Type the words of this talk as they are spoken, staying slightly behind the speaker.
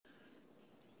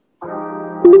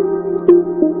Welcome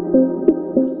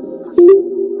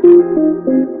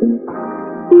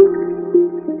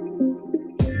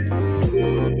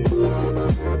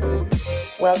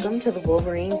to the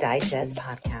Wolverine Digest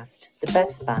podcast, the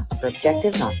best spot for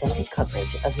objective and authentic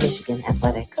coverage of Michigan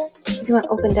athletics. If you want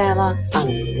open dialogue,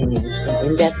 honest opinions, and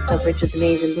in-depth coverage of the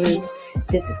maize and blue,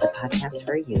 this is the podcast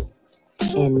for you.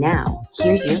 And now,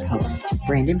 here's your host,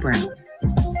 Brandon Brown.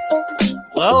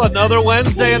 Well, another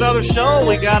Wednesday, another show.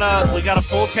 We got a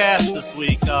full cast this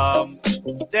week.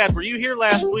 Dad, were you here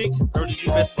last week, or did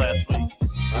you miss last week?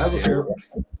 I was here.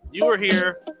 You were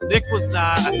here. Nick was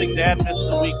not. I think Dad missed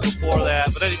the week before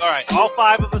that. But anyway, all right, all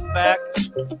five of us back.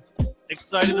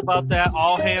 Excited about that.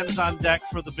 All hands on deck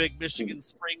for the big Michigan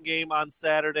spring game on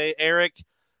Saturday. Eric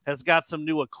has got some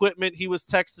new equipment he was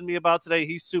texting me about today.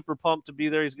 He's super pumped to be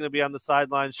there. He's going to be on the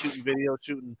sidelines shooting video,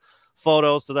 shooting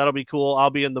photos, so that'll be cool. I'll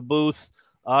be in the booth.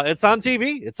 It's on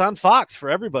TV. It's on Fox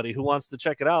for everybody who wants to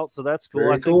check it out, so that's cool.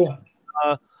 Very cool.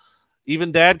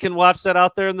 Even Dad can watch that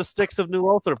out there in the sticks of New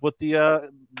Lothrop with the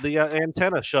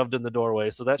antenna shoved in the doorway,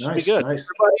 so that should be good. Nice.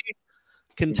 Everybody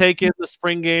can take in the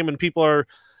spring game, and people are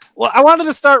 – well, I wanted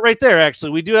to start right there, actually.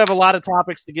 We do have a lot of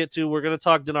topics to get to. We're going to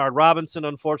talk Denard Robinson,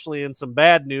 unfortunately, in some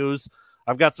bad news.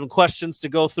 I've got some questions to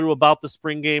go through about the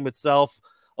spring game itself,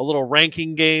 a little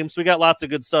ranking game. So we got lots of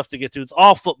good stuff to get to. It's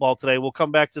all football today. We'll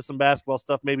come back to some basketball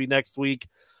stuff maybe next week.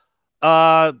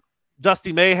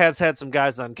 Dusty May has had some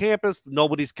guys on campus.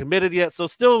 Nobody's committed yet, so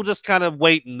still just kind of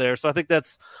waiting there. So I think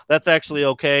that's actually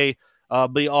okay.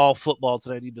 Be all football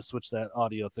today. I need to switch that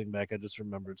audio thing back. I just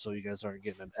remembered so you guys aren't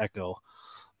getting an echo.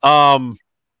 But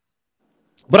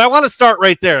I want to start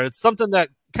right there. It's something that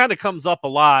kind of comes up a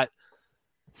lot.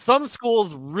 Some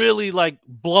schools really like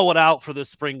blow it out for this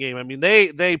spring game. I mean,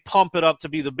 they pump it up to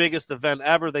be the biggest event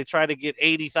ever. They try to get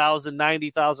 80,000,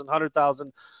 90,000,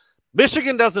 100,000.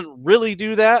 Michigan doesn't really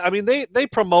do that. I mean, they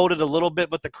promote it a little bit,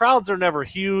 but the crowds are never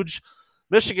huge.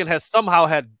 Michigan has somehow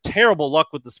had terrible luck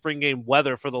with the spring game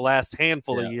weather for the last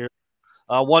handful of years.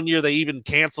 One year they even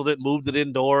canceled it, moved it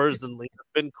indoors, and it's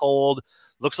been cold.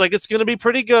 Looks like it's going to be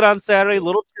pretty good on Saturday. A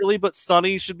little chilly, but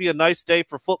sunny. Should be a nice day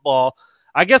for football.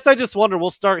 I guess I just wonder, we'll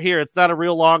start here. It's not a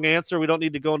real long answer. We don't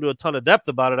need to go into a ton of depth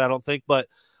about it, I don't think, but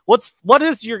what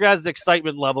is your guys'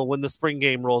 excitement level when the spring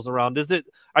game rolls around?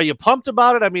 Are you pumped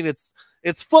about it? I mean,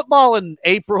 it's football in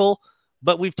April,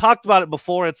 but we've talked about it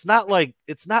before. It's not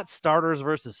starters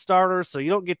versus starters, so you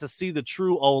don't get to see the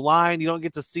true O-line. You don't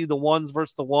get to see the ones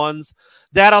versus the ones.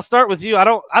 Dad, I'll start with you. I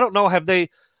don't know. Have they?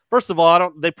 First of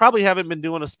all, they probably haven't been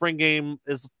doing a spring game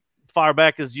as far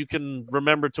back as you can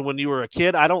remember to when you were a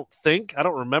kid. I don't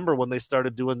remember when they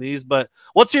started doing these, but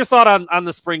what's your thought on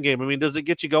the spring game? I mean, does it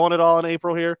get you going at all in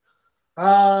April here?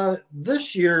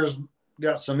 This year's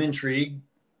got some intrigue,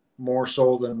 more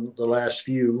so than the last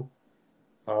few.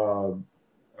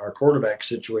 Our quarterback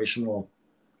situation will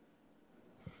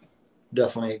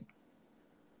definitely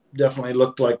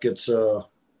look like it's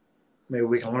maybe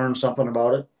we can learn something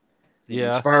about it.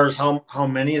 Yeah. As far as how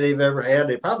many they've ever had,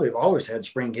 they probably have always had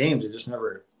spring games. They just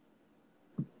never,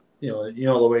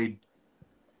 the way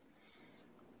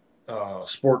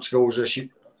sports goes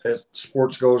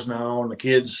sports goes now, and the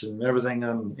kids and everything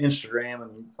on Instagram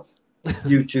and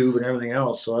YouTube and everything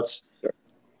else. So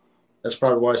that's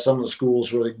probably why some of the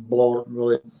schools really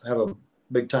have a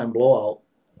big time blowout.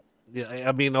 Yeah,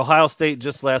 I mean, Ohio State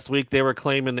just last week, they were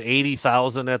claiming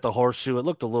 80,000 at the Horseshoe. It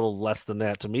looked a little less than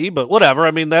that to me, but whatever.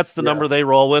 I mean, that's the number they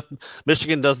roll with.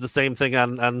 Michigan does the same thing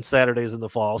on Saturdays in the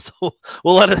fall, so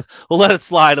we'll let it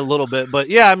slide a little bit. But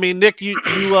yeah, I mean, Nick, you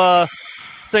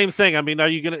same thing. I mean,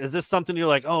 is this something you're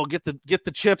like, oh, get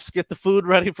the chips, get the food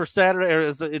ready for Saturday, or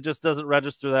it just doesn't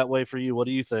register that way for you? What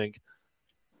do you think?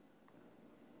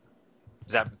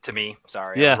 Is that to me?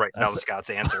 Sorry. Yeah. I was writing down Scott's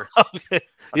answer. Okay.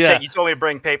 Yeah. You told me to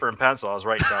bring paper and pencil. I was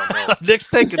writing down notes. Nick's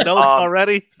taking notes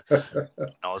already.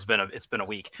 No, it's been a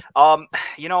week.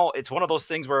 It's one of those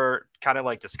things where, kind of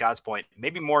like to Scott's point,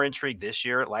 maybe more intrigue this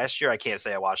year. Last year, I can't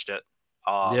say I watched it.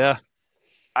 Yeah.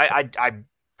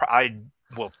 I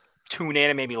will tune in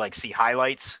and maybe like see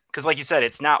highlights, because like you said,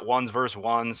 it's not ones versus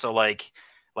ones. So like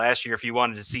last year, if you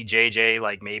wanted to see JJ,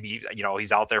 like maybe,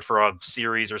 he's out there for a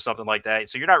series or something like that.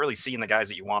 So you're not really seeing the guys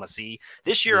that you want to see.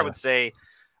 This year, I would say,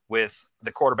 with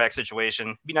the quarterback situation,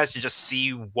 it'd be nice to just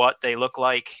see what they look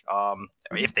like.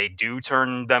 If they do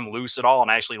turn them loose at all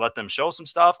and actually let them show some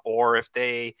stuff, or if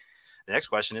the next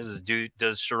question is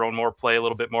does Sherrone Moore play a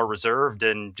little bit more reserved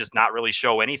and just not really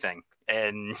show anything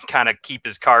and kind of keep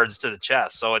his cards to the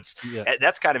chest? So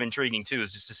that's kind of intriguing too,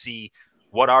 is just to see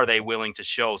what are they willing to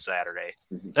show Saturday.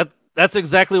 That's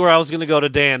exactly where I was going to go to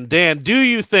Dan. Dan, do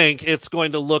you think it's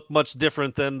going to look much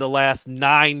different than the last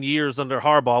 9 years under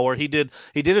Harbaugh, where he did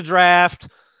a draft?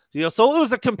 So it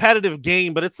was a competitive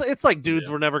game, but it's like dudes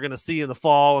we're never going to see in the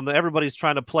fall, and everybody's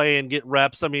trying to play and get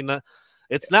reps. I mean,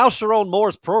 it's now Sherrone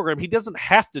Moore's program. He doesn't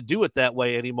have to do it that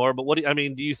way anymore. But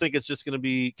do you think it's just going to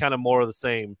be kind of more of the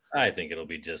same? I think it'll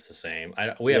be just the same.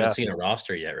 We haven't seen a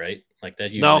roster yet, right? Like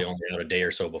that usually only out a day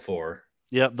or so before.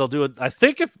 Yeah, they'll do it. I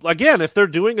think if they're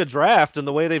doing a draft and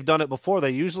the way they've done it before, they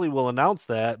usually will announce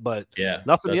that. But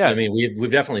nothing yet. I mean, we've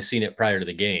definitely seen it prior to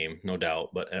the game, no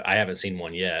doubt. But I haven't seen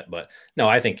one yet. But no,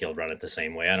 I think he'll run it the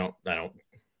same way. I don't.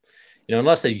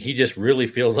 Unless he just really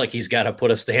feels like he's got to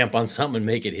put a stamp on something and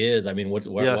make it his. I mean, what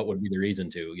would be the reason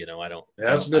to? I don't.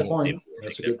 That's a good point.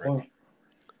 That's a good point.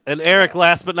 And Eric,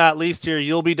 last but not least here,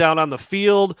 you'll be down on the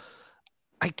field.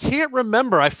 I can't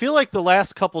remember. I feel like the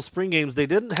last couple spring games, they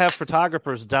didn't have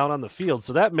photographers down on the field.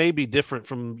 So that may be different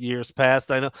from years past.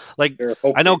 I know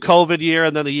COVID year,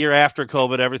 and then the year after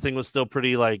COVID, everything was still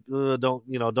pretty like,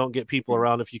 don't get people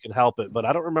around if you can help it. But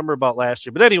I don't remember about last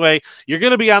year. But anyway, you're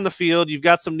going to be on the field. You've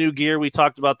got some new gear. We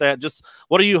talked about that. Just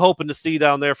what are you hoping to see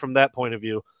down there from that point of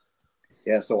view?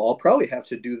 Yeah, so I'll probably have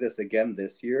to do this again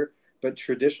this year. But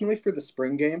traditionally for the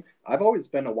spring game, I've always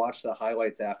been a watch the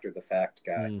highlights after the fact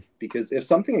guy. Because if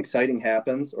something exciting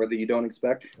happens or that you don't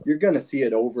expect, you're going to see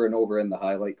it over and over in the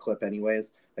highlight clip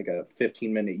anyways. Like a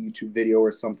 15-minute YouTube video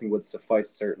or something would suffice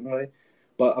certainly.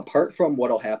 But apart from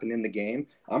what'll happen in the game,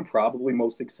 I'm probably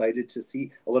most excited to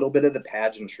see a little bit of the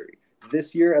pageantry.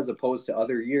 This year, as opposed to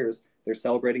other years, they're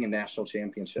celebrating a national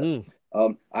championship.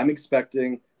 I'm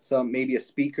expecting maybe a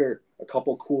speaker, a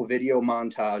couple cool video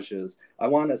montages. I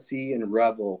want to see and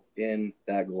revel in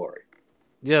that glory.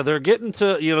 Yeah, they're getting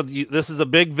to, this is a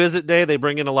big visit day. They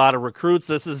bring in a lot of recruits.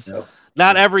 This is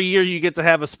not every year you get to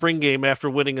have a spring game after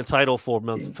winning a title 4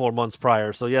 months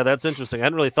prior. So, yeah, that's interesting. I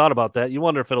hadn't really thought about that. You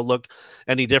wonder if it'll look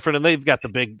any different. And they've got the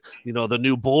big, the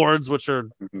new boards, which are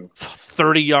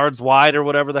 30 yards wide or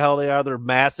whatever the hell they are. They're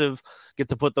massive. Get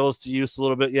to put those to use a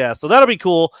little bit. Yeah, so that'll be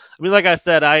cool. I mean, like I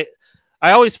said, I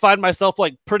always find myself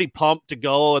like pretty pumped to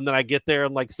go, and then I get there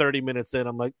and like 30 minutes in,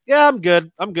 I'm like, yeah, I'm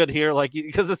good here. Like,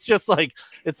 because it's just like,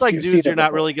 it's like dudes you're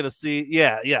not really going to see.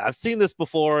 Yeah. I've seen this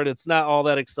before, and it's not all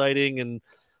that exciting. And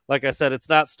like I said, it's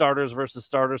not starters versus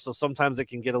starters. So sometimes it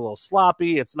can get a little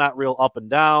sloppy. It's not real up and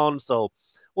down. So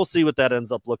we'll see what that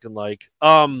ends up looking like.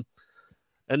 And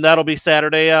that'll be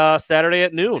Saturday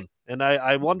at noon. And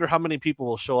I wonder how many people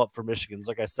will show up for Michigan's.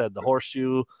 Like I said, the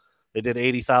Horseshoe, they did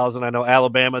 80,000. I know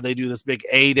Alabama, they do this big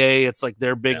A-Day. It's like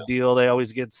their big deal. They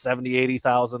always get 70,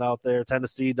 80,000 out there.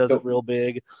 Tennessee does it real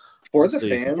big. For the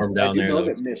fans, I do know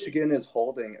that Michigan is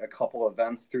holding a couple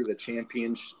events through the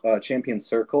champion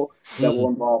circle that will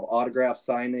involve autograph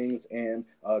signings and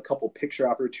a couple picture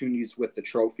opportunities with the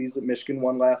trophies that Michigan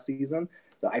won last season.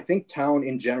 So I think town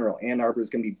in general, Ann Arbor, is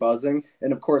going to be buzzing.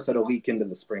 And, of course, it'll leak into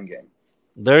the spring game.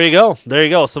 There you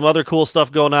go. Some other cool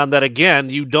stuff going on that, again,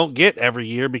 you don't get every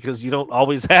year because you don't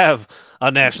always have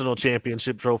a national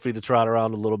championship trophy to trot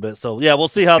around a little bit. So, yeah, we'll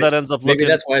see how that ends up looking.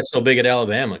 Maybe that's why it's so big at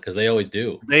Alabama, because they always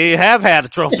do. They have had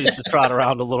trophies to trot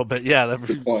around a little bit. Yeah,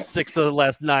 6 of the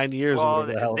last 9 years. Well,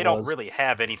 they don't really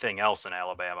have anything else in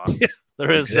Alabama.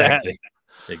 There is that.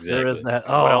 Exactly. There is that.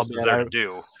 Oh, what else is there to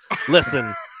do?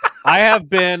 Listen. I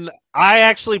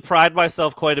actually pride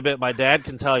myself quite a bit. My dad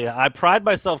can tell you, I pride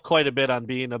myself quite a bit on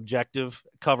being objective,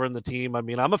 covering the team. I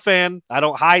mean, I'm a fan. I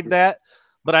don't hide that,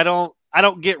 but I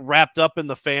don't get wrapped up in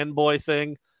the fanboy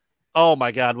thing. Oh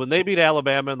my God. When they beat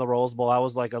Alabama in the Rose Bowl, I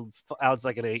was like an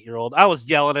 8-year-old. I was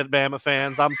yelling at Bama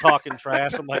fans. I'm talking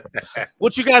trash. I'm like,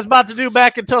 what you guys about to do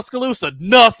back in Tuscaloosa?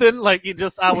 Nothing. Like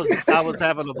I was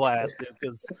having a blast, dude.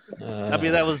 Because I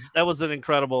mean, that was an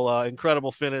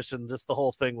incredible finish. And just the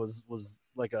whole thing was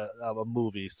like a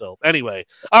movie. So anyway,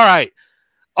 all right.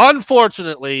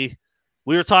 Unfortunately,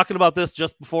 we were talking about this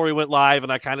just before we went live.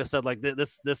 And I kind of said like,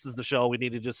 this is the show. We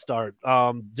need to just start.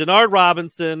 Denard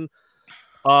Robinson,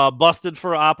 busted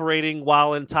for operating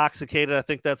while intoxicated. I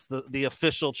think that's the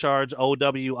official charge,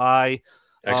 OWI.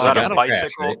 Was that a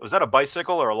bicycle? Right? Was that a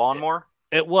bicycle or a lawnmower?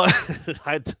 It was.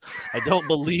 I don't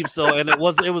believe so, and it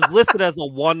was listed as a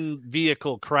one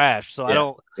vehicle crash. So I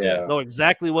don't know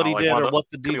exactly what he did or what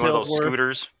the details were.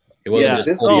 Scooters. It wasn't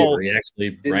just he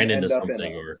actually ran into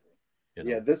something or.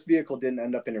 Yeah, this vehicle didn't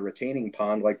end up in a retaining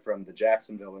pond like from the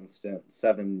Jacksonville incident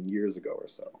 7 years ago or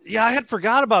so. Yeah, I had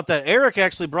forgot about that. Eric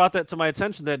actually brought that to my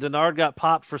attention that Denard got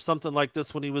popped for something like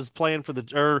this when he was playing for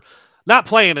or not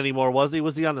playing anymore, was he?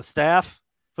 Was he on the staff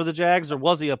for the Jags or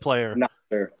was he a player? Not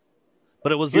sure.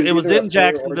 But it was in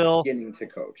Jacksonville. Beginning to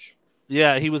coach.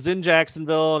 Yeah, he was in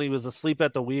Jacksonville and he was asleep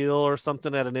at the wheel or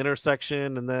something at an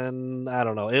intersection, and then I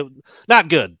don't know. Not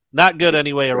good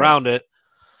anyway around it.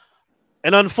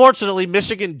 And unfortunately,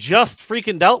 Michigan just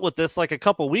freaking dealt with this like a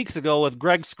couple weeks ago with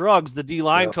Greg Scruggs, the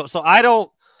D-line coach. So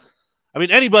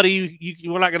anybody,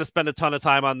 we're not going to spend a ton of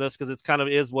time on this because it's kind of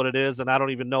is what it is, and I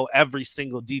don't even know every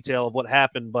single detail of what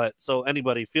happened. But so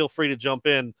anybody, feel free to jump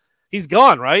in. He's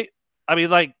gone, right? I mean,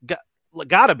 like,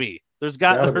 gotta be.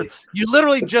 You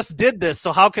literally just did this,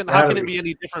 so how can it be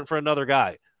any different for another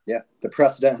guy? Yeah, the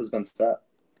precedent has been set.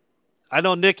 I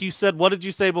know, Nick. You said, what did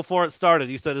you say before it started?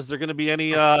 You said, is there going to be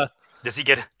any? Does he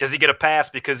get a pass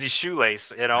because he's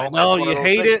shoelace? You know, no, you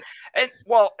hate it. And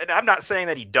I'm not saying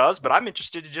that he does, but I'm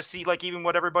interested to just see like even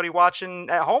what everybody watching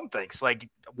at home thinks. Like,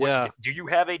 do you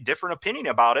have a different opinion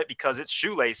about it because it's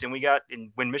shoelace? And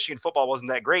when Michigan football wasn't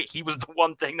that great, he was the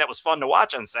one thing that was fun to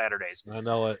watch on Saturdays. I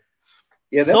know it.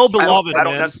 Yeah, so beloved.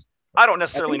 I don't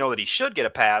necessarily know that he should get a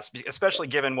pass, especially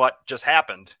given what just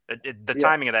happened. The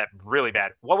timing of that really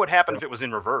bad. What would happen if it was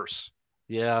in reverse?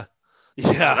 Yeah.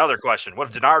 That's another question. What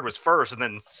if Denard was first and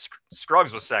then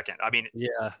Scruggs was second? I mean,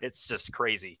 it's just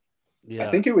crazy. Yeah.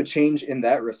 I think it would change in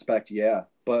that respect, yeah.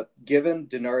 But given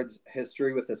Denard's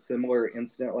history with a similar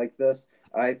incident like this,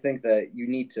 I think that you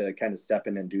need to kind of step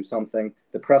in and do something.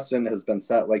 The precedent has been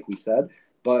set, like we said,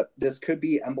 but this could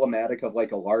be emblematic of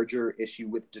like a larger issue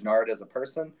with Denard as a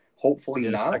person. Hopefully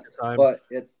not, but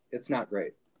it's not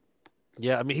great.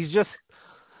 Yeah, I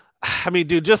mean,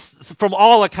 dude, just from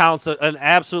all accounts, an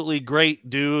absolutely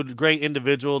great dude, great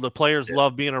individual. The players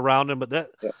love being around him, but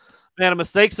man, a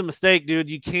mistake's a mistake, dude.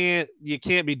 You can't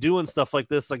be doing stuff like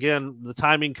this again. The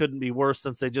timing couldn't be worse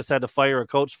since they just had to fire a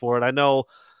coach for it. I know,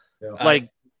 like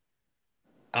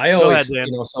I always,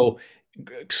 so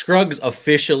Scruggs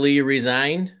officially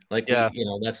resigned. Like,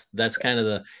 that's kind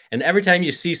of and every time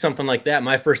you see something like that,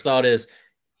 my first thought is,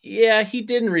 yeah, he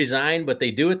didn't resign, but they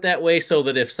do it that way so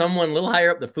that if someone a little higher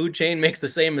up the food chain makes the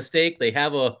same mistake, they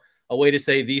have a way to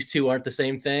say these two aren't the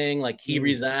same thing. Like, he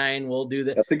resigned, we'll do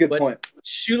that. That's a good point.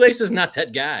 Shoelace is not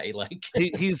that guy. Like,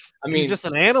 he's just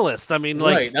an analyst. I mean,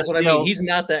 right, that's what I mean. He's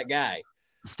not that guy.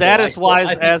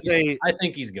 Status-wise, I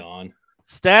think he's gone.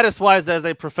 Status-wise, as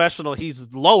a professional, he's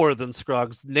lower than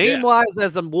Scruggs. Name-wise,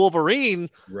 as a Wolverine,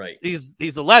 right?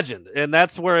 He's a legend, and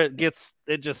that's where it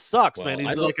just sucks, man.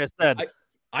 He's like I said.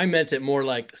 I meant it more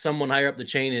like someone higher up the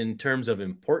chain in terms of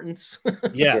importance.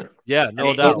 no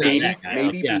doubt.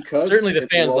 Maybe because certainly the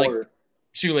fans like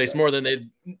Shoelace more than they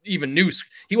even knew.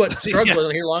 Scruggs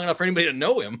wasn't here long enough for anybody to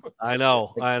know him. I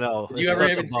know. Did you ever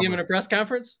even see him in a press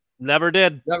conference? Never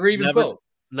did. Never even spoke.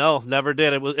 No, never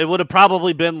did. It would have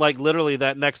probably been like literally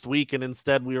that next week, and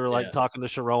instead we were like talking to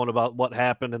Sherrone about what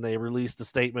happened, and they released a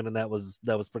statement, and that was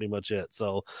pretty much it.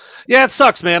 So, yeah, it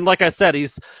sucks, man. Like I said,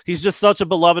 he's just such a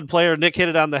beloved player. Nick hit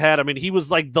it on the head. I mean, he was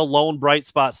like the lone bright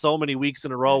spot so many weeks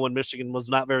in a row when Michigan was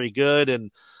not very good, and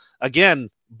again,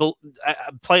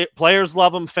 players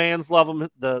love him, fans love him.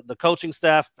 The coaching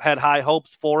staff had high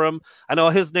hopes for him. I know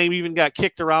his name even got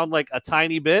kicked around like a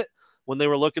tiny bit when they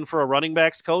were looking for a running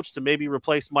backs coach to maybe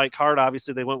replace Mike Hart.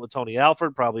 Obviously, they went with Tony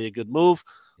Alford, probably a good move.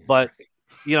 But,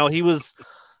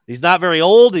 he's not very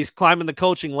old. He's climbing the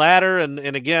coaching ladder. And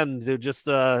again, they're just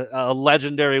a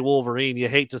legendary Wolverine. You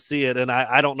hate to see it. And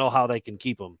I don't know how they can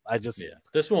keep him.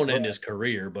 This won't end his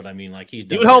career, but I mean, like, he's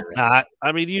done. You'd hope not.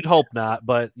 I mean, you'd hope not.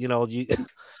 But,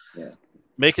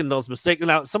 making those mistakes.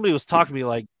 Now, somebody was talking to me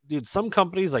like, dude, some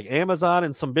companies like Amazon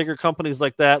and some bigger companies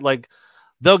like that, like,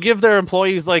 they'll give their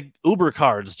employees like Uber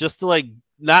cards just to like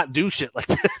not do shit like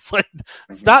this. Like,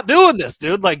 stop doing this,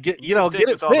 dude. Like, get it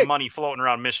fixed. All the money floating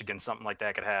around Michigan, something like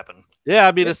that could happen. Yeah,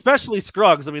 I mean, especially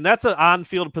Scruggs. I mean, that's an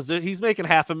on-field position. He's making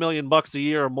 $500,000 a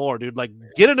year or more, dude. Like,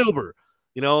 get an Uber.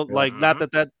 Like not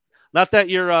that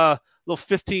your little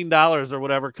 $15 or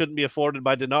whatever couldn't be afforded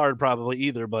by Denard probably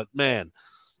either. But man,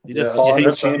 that's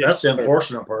the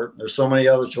unfortunate part. There's so many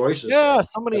other choices. Yeah,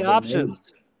 so many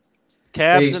options.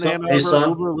 Cabs in Ann Arbor,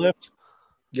 Uber, Lyft.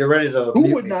 Get ready to.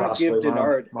 Who would not give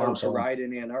Denard a ride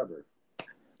in Ann Arbor?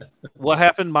 What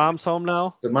happened? Mom's home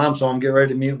now. The mom's home. Get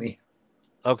ready to mute me.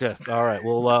 Okay, all right.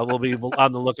 We'll be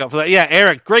on the lookout for that. Yeah,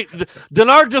 Eric, great.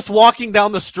 Denard just walking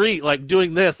down the street like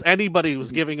doing this. Anybody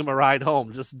was giving him a ride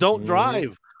home. Just don't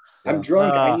drive. I'm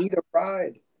drunk. I need a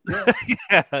ride.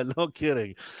 Yeah, no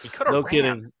kidding. No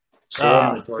kidding.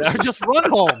 Just run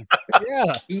home.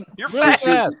 Yeah, you're really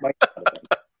fast.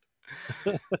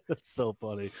 It's so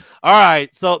funny. All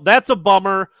right, so that's a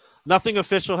bummer. Nothing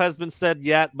official has been said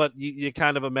yet, but you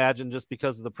kind of imagine just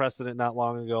because of the precedent not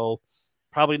long ago,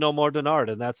 probably no more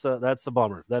Denard, and that's a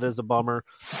bummer. That is a bummer,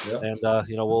 and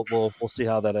we'll see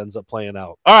how that ends up playing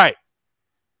out. All right,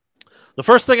 the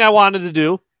first thing I wanted to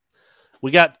do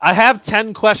I have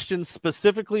 10 questions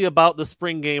specifically about the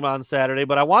spring game on Saturday,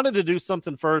 but I wanted to do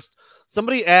something first.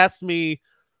 Somebody asked me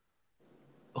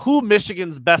who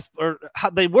Michigan's best, or how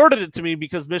they worded it to me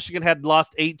because Michigan had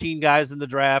lost 18 guys in the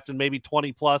draft and maybe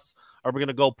 20 plus are going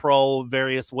to go pro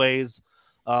various ways,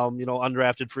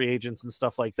 undrafted free agents and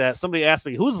stuff like that. Somebody asked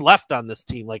me who's left on this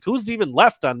team? Like who's even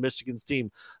left on Michigan's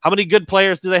team? How many good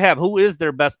players do they have? Who is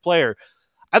their best player?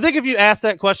 I think if you ask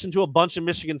that question to a bunch of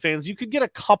Michigan fans, you could get a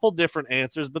couple different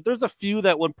answers, but there's a few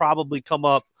that would probably come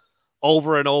up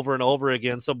over and over and over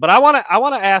again. So, but I want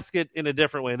to ask it in a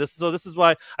different way. This is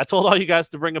why I told all you guys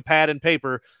to bring a pad and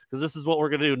paper, because this is what we're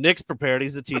going to do. Nick's prepared.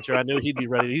 He's a teacher. I knew he'd be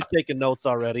ready. He's taking notes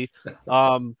already.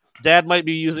 Dad might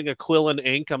be using a quill and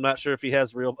ink. I'm not sure if he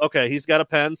has real. Okay, he's got a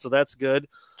pen, so that's good.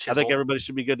 Chisel. I think everybody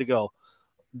should be good to go.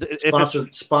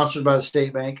 Sponsored by the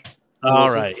State Bank. All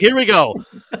right, here we go.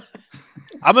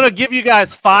 I'm going to give you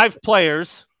guys 5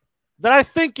 players that I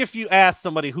think if you ask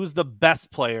somebody who's the best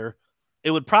player,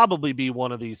 it would probably be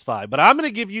one of these 5. But I'm going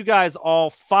to give you guys all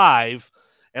 5,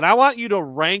 and I want you to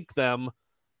rank them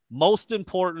most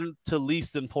important to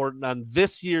least important on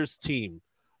this year's team.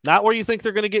 Not where you think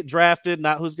they're going to get drafted,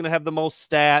 not who's going to have the most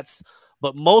stats,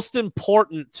 but most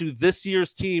important to this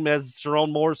year's team as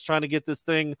Sherrone Moore's trying to get this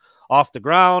thing off the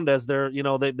ground, as they're,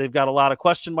 they've got a lot of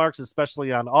question marks,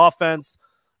 especially on offense.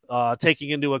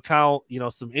 Taking into account,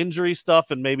 some injury stuff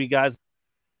and maybe guys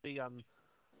I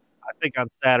think on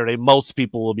Saturday, most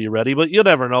people will be ready, but you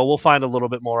never know. We'll find a little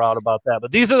bit more out about that.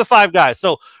 But these are the 5 guys.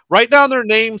 So write down their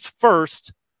names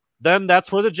first. Then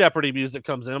that's where the Jeopardy music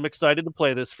comes in. I'm excited to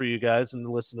play this for you guys and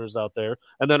the listeners out there,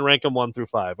 and then rank them 1 through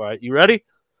 5. All right. You ready?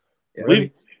 Yeah,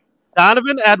 ready.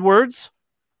 Donovan Edwards,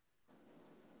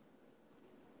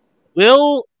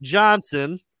 Will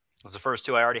Johnson. Those are the first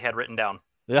 2 I already had written down.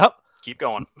 Yep. Keep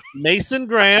going. Mason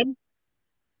Graham,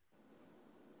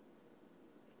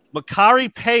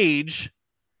 Makari Page,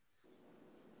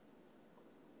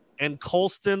 and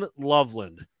Colston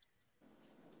Loveland.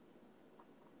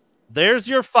 There's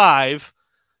your 5.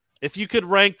 If you could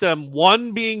rank them,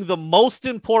 1 being the most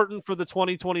important for the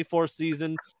 2024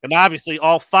 season, and obviously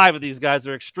all 5 of these guys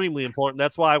are extremely important.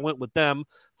 That's why I went with them.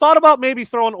 Thought about maybe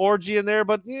throwing Orji in there,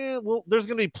 but there's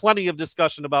going to be plenty of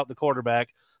discussion about the quarterback.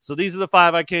 So these are the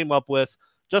 5 I came up with.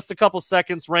 Just a couple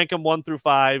seconds. Rank them 1 through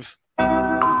 5.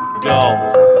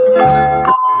 Go.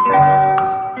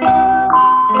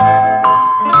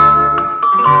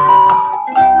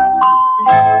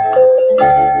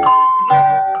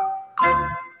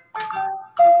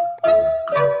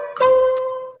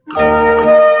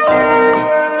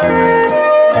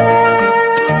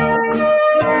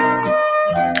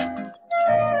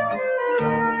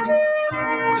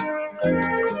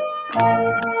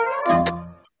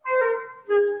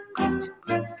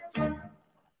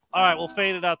 All right, we'll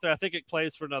fade it out there. I think it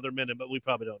plays for another minute, but we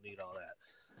probably don't need all that.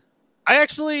 I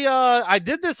actually, I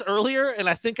did this earlier, and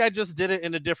I think I just did it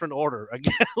in a different order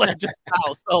again, like just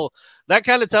now. So that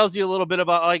kind of tells you a little bit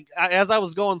about, like, as I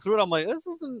was going through it, I'm like, this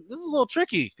is a little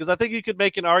tricky because I think you could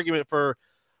make an argument for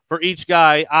each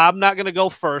guy. I'm not going to go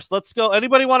first. Let's go.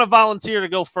 Anybody want to volunteer to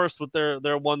go first with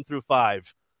their 1 through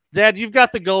 5? Dad, you've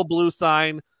got the Go Blue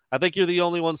sign. I think you're the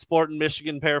only one sporting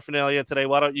Michigan paraphernalia today.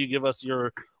 Why don't you give us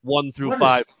your 1 through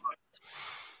 5?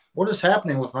 What is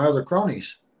happening with my other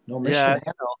cronies? No Michigan,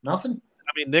 nothing.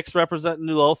 I mean, Nick's representing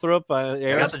New Lothrop. I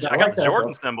got the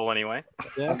Jordan symbol anyway.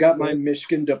 Yeah. I've got my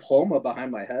Michigan diploma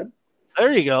behind my head.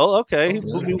 There you go. Okay,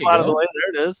 move out of the way.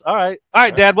 There it is. All right,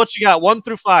 Dad. What you got? 1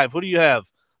 through 5. Who do you have?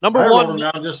 Number 1.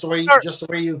 Now, just the way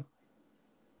you.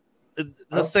 It's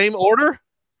the same order.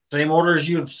 Same order as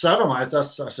you said them. I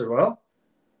said, well,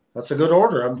 that's a good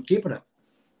order. I'm keeping it.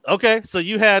 Okay, so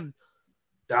you had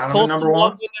Donovan number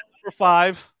 1, number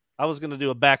 5. I was going to do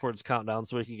a backwards countdown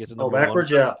so we can get to number 1. Backwards,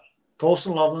 yeah.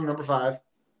 Colston Loveland, number 5.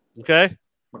 Okay.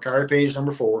 Makari Page,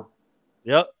 number 4.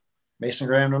 Yep. Mason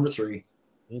Graham, number 3.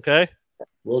 Okay.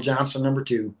 Will Johnson, number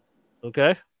 2.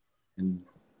 Okay. And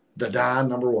the Don,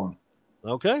 number 1.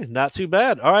 Okay. Not too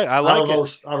bad. All right. I like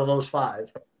it. Out of those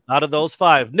 5. Out of those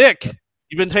 5. Nick,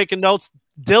 you've been taking notes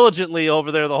diligently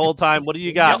over there the whole time. What do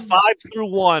you got? 5 through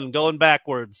 1, going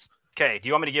backwards. Okay. Do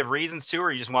you want me to give reasons to,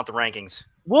 or you just want the rankings?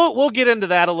 We'll get into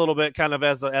that a little bit, kind of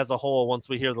as a whole, once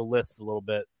we hear the list a little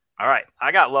bit. All right.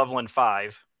 I got Loveland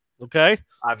 5. Okay.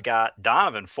 I've got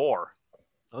Donovan 4.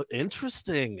 Oh,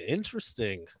 interesting.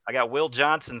 I got Will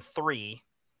Johnson 3.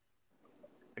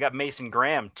 I got Mason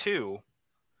Graham 2.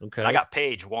 Okay. I got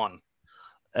Page 1.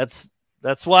 That's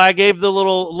why I gave the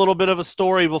little bit of a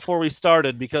story before we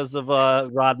started, because of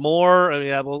Rod Moore. I mean,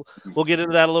 yeah, we'll get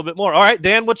into that a little bit more. All right,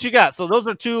 Dan, what you got? So those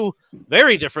are 2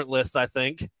 very different lists, I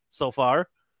think, so far.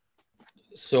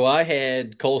 So I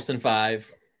had Colston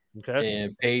 5, Okay.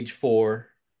 and Page 4,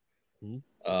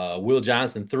 Will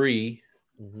Johnson 3,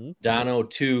 Dono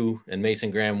 2, and Mason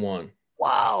Graham 1.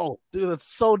 Wow, dude, that's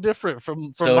so different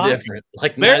from so mine. different.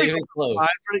 Like not even close.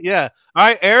 Yeah. All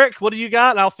right, Eric, what do you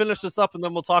got? And I'll finish this up, and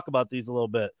then we'll talk about these a little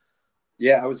bit.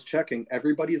 Yeah, I was checking.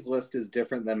 Everybody's list is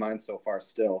different than mine so far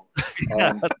still.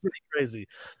 Yeah, that's pretty crazy.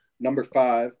 Number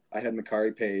 5, I had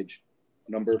Makari Page.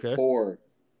 Number 4,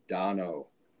 Dono.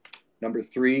 Number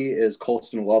 3 is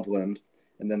Colston Loveland.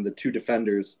 And then the 2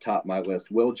 defenders top my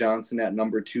list. Will Johnson at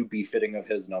number 2, befitting of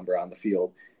his number on the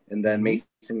field. And then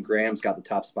Mason Graham's got the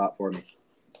top spot for me.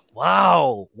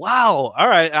 Wow. All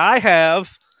right. I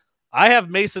have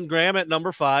Mason Graham at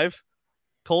number 5,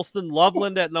 Colston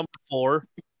Loveland at number 4,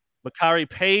 Makari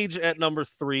Page at number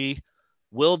 3,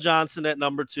 Will Johnson at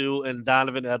number 2, and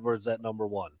Donovan Edwards at number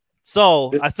 1.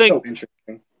 So I think, so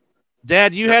interesting.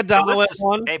 Dad, you had Donovan at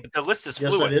 1. Hey, but the list is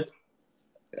Yes, fluid. I did.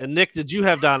 And Nick, did you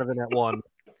have Donovan at 1?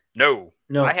 No.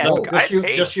 I had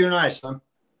just you and I, son.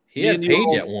 He had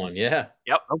Page at 1. Yeah.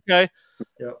 Yep. Okay.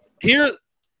 Yep.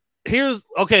 Here's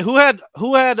okay. Who had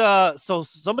so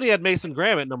somebody had Mason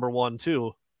Graham at number 1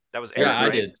 too. That was Eric. Yeah, I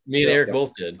did. Me and Eric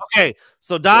both did. Okay,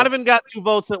 so Donovan got 2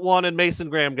 votes at 1, and Mason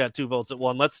Graham got 2 votes at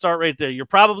 1. Let's start right there. You're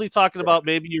probably talking about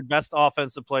maybe your best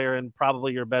offensive player and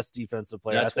probably your best defensive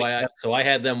player. That's why I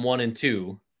had them 1 and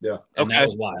 2. Yeah. And that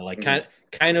was why. Like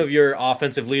kind of your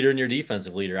offensive leader and your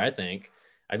defensive leader, I think.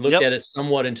 I looked at it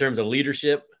somewhat in terms of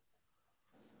leadership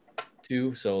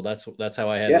too. So that's how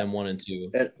I had them 1 and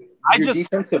 2. Your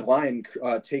defensive line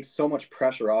takes so much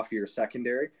pressure off your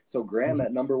secondary. So Graham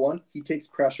at number 1, he takes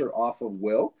pressure off of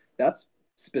Will. That's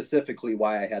specifically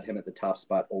why I had him at the top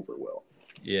spot over Will.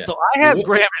 Yeah. So I had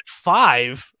Graham at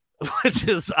 5, which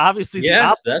is obviously the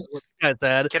opposite of what you guys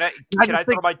had. Can I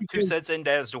throw my 2 cents in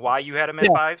as to why you had him at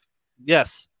 5?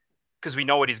 Yes. Because we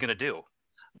know what he's going to do.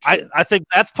 I think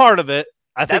that's part of it.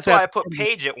 That's why I put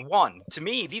Page at 1. To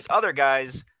me, these other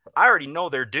guys, I already know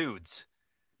they're dudes.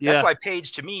 That's why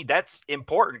Page, to me, that's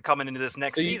important coming into this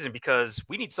next season because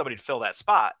we need somebody to fill that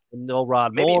spot. No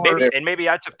Rod Moore. Maybe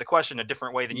I took the question a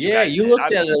different way than you guys you did.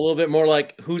 looked at it a little bit more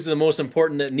like who's the most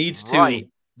important that needs to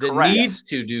needs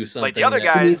to do something. Like the other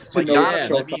guys, like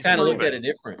kind of looked at it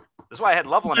different. That's why I had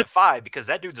Loveland at 5 because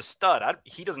that dude's a stud.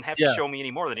 He doesn't have to show me any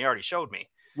more than he already showed me.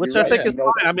 Which I think is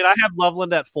fine. I mean, I have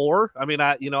Loveland at 4. I mean,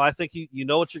 I think you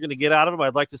know what you're going to get out of him.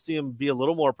 I'd like to see him be a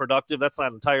little more productive. That's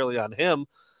not entirely on him.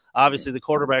 Obviously, the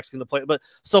quarterback's going to play. But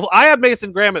so I have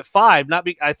Mason Graham at 5.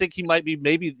 I think he might be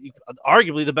maybe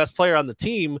arguably the best player on the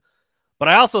team. But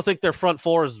I also think their front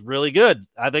 4 is really good.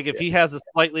 I think if he has a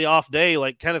slightly off day,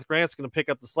 like Kenneth Grant's going to pick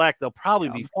up the slack, they'll probably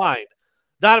be fine.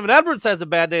 Donovan Edwards has a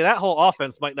bad day. That whole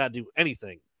offense might not do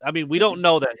anything. I mean, we don't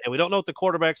know that yet. We don't know what the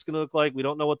quarterback's going to look like. We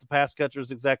don't know what the pass catchers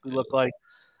exactly look like.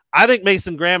 I think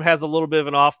Mason Graham has a little bit of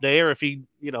an off day, or if he,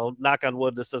 knock on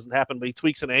wood, this doesn't happen, but he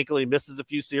tweaks an ankle, he misses a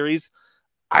few series.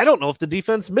 I don't know if the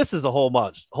defense misses a whole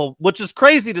bunch, which is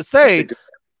crazy to say.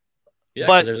 Yeah,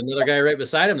 but there's another guy right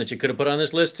beside him that you could have put on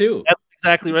this list too. That's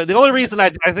exactly right. The only reason I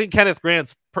think Kenneth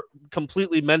Grant's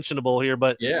completely mentionable here,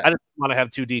 but I didn't want to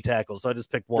have 2 D tackles, so I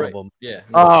just picked one of them. Yeah.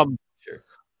 Sure.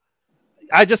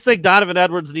 I just think Donovan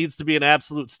Edwards needs to be an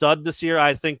absolute stud this year.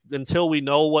 I think until we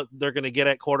know what they're going to get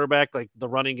at quarterback, like the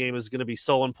running game is going to be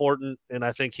so important, and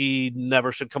I think he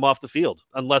never should come off the field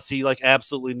unless he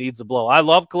absolutely needs a blow. I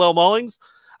love Khalil Mullings.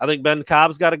 I think Ben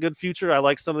Cobb's got a good future. I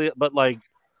like some of the, but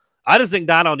I just think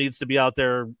Dono needs to be out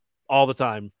there all the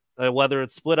time, whether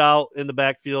it's split out in the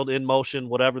backfield, in motion,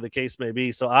 whatever the case may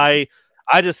be. So I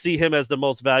just see him as the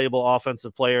most valuable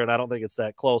offensive player, and I don't think it's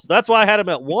that close. That's why I had him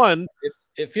at 1.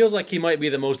 It feels like he might be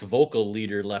the most vocal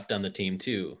leader left on the team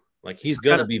too. Like he's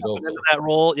going to be vocal into that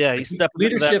role. Yeah, he's stepping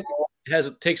leadership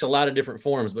takes a lot of different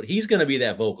forms, but he's going to be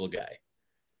that vocal guy.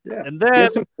 Yeah, and then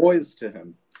there's some poise to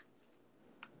him.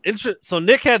 So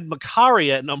Nick had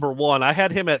Makari at number 1. I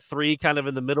had him at 3, kind of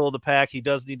in the middle of the pack. He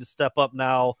does need to step up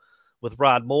now with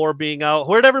Rod Moore being out.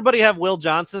 Where'd everybody have Will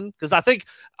Johnson? Because I think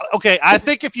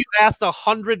if you asked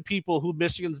 100 people who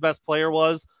Michigan's best player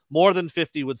was, more than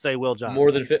 50 would say Will Johnson.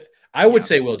 More than 50. I would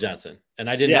say Will Johnson, and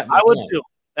I didn't. Yeah, I would too.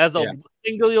 As a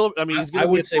single, I mean, I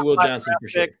would say Will Johnson for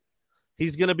sure.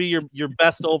 He's going to be your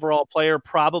best overall player,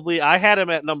 probably. I had him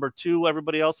at number 2.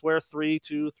 Everybody else where 3,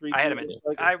 2, 3. I had him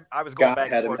I was going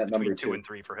back and forth between 2 and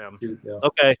 3 for him.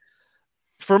 Okay.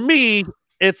 For me,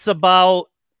 it's kind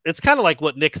of like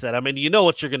what Nick said. I mean, you know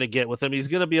what you're going to get with him. He's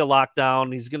going to be a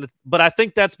lockdown. But I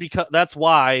think that's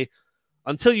why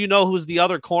until you know who's the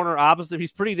other corner opposite,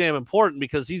 he's pretty damn important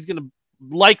because he's going to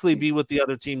likely be with the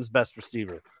other team's best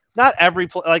receiver. Not every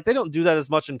play, they don't do that as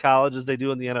much in college as they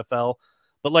do in the NFL.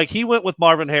 But like he went with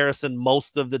Marvin Harrison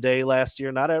most of the day last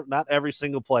year, not every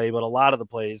single play, but a lot of the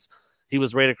plays he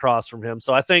was right across from him.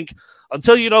 So I think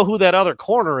until you know who that other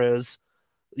corner is,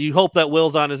 you hope that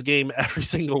Will's on his game every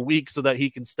single week so that he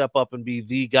can step up and be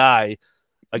the guy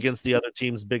against the other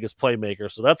team's biggest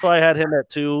playmaker. So that's why I had him at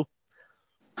 2.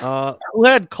 Who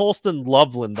had Colston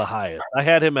Loveland the highest? I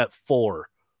had him at 4.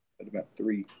 I had him at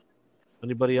 3.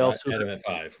 Anybody else? I had him at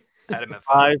 5. Had him at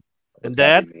 5. And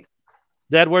Dad?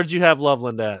 Dad, where'd you have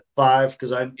Loveland at? 5,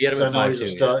 because I know he's a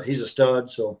stud. He's a stud.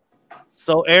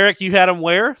 So Eric, you had him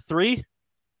where? 3?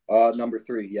 Number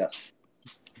 3, yes.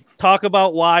 Talk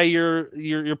about why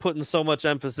you're putting so much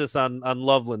emphasis on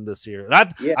Loveland this year. And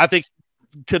I think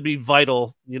could be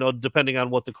vital, depending on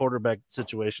what the quarterback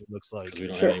situation looks like. We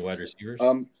don't have any wide receivers.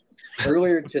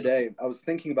 Earlier today, I was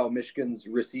thinking about Michigan's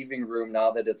receiving room now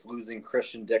that it's losing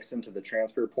Christian Dixon to the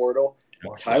transfer portal.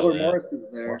 Tyler Morris is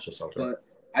there, but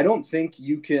I don't think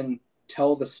you can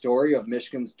tell the story of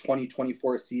Michigan's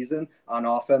 2024 season on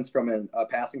offense from a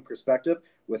passing perspective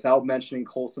without mentioning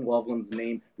Colston Loveland's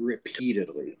name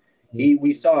repeatedly.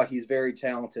 We saw he's very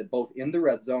talented both in the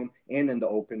red zone and in the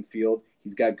open field.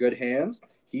 He's got good hands.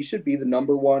 He should be the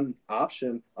number 1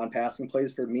 option on passing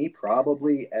plays for me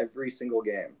probably every single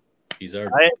game. He's our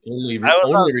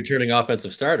only returning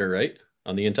offensive starter, right?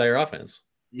 On the entire offense.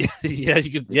 Yeah,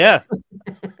 you could. Yeah,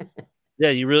 yeah.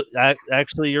 You really,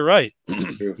 actually, you're right.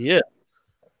 He is.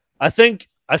 I think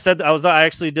I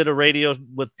actually did a radio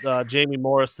with Jamie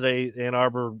Morris today, Ann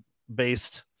Arbor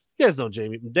based. You guys know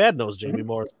Jamie. Dad knows Jamie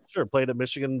Morris. Sure, played at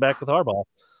Michigan back with Harbaugh.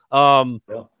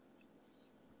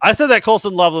 I said that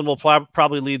Colston Loveland will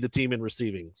probably lead the team in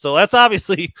receiving. So that's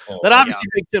obviously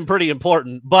makes him pretty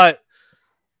important. But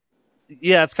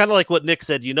yeah, it's kind of like what Nick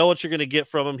said. You know what you're going to get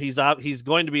from him. He's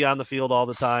going to be on the field all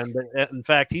the time. In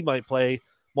fact, he might play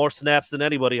more snaps than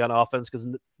anybody on offense because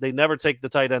they never take the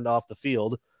tight end off the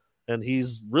field. And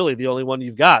he's really the only one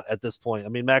you've got at this point. I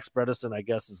mean, Max Bredesen, I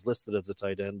guess, is listed as a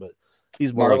tight end, but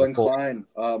he's more Marlon Klein.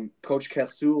 Coach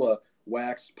Casula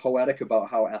waxed poetic about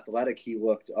how athletic he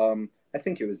looked. I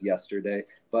think it was yesterday,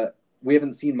 but we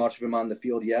haven't seen much of him on the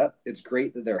field yet. It's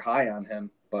great that they're high on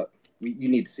him, but you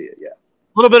need to see it yet.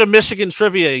 A little bit of Michigan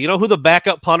trivia. You know who the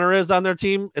backup punter is on their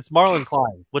team? It's Marlon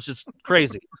Klein, which is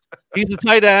crazy. He's a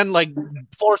tight end, like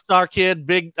 4-star kid,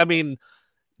 big. I mean,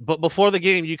 but before the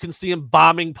game, you can see him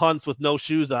bombing punts with no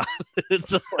shoes on. It's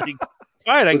just like,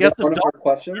 all right, I guess one of our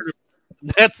questions.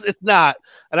 It's not.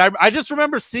 And I just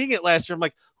remember seeing it last year. I'm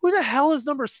like, who the hell is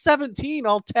number 17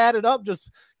 all tatted up,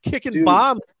 just kicking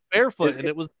bombs barefoot? And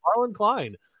it was Marlon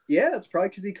Klein. Yeah, it's probably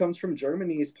because he comes from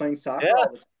Germany. He's playing soccer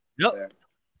all the time. Yep.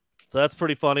 So that's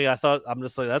pretty funny. I'm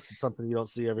just like, that's something you don't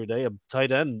see every day. A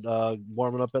tight end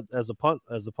warming up as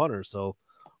a punter. So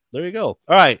there you go.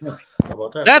 All right. How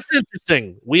about that? That's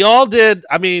interesting. We all did.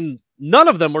 I mean, none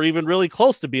of them were even really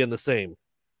close to being the same.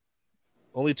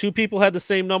 Only 2 people had the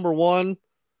same number 1.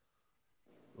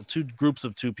 2 groups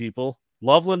of 2 people.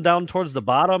 Loveland down towards the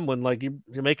bottom when like you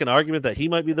make an argument that he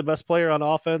might be the best player on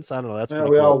offense. I don't know. That's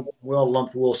we all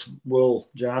lumped Will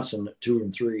Johnson at 2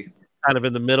 and 3. Kind of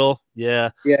in the middle. Yeah.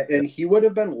 Yeah, and he would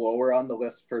have been lower on the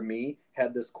list for me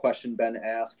had this question been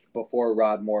asked before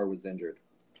Rod Moore was injured.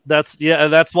 That's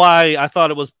why I thought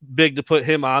it was big to put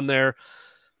him on there.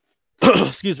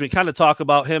 Excuse me, kind of talk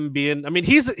about him being, I mean,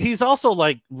 he's also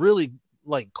like really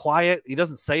like quiet. He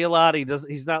doesn't say a lot.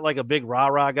 He's not like a big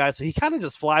rah-rah guy. So he kind of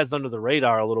just flies under the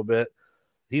radar a little bit.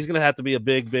 He's going to have to be a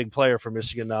big player for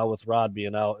Michigan now with Rod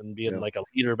being out and being like a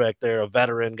leader back there, a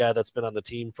veteran guy that's been on the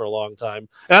team for a long time.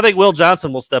 And I think Will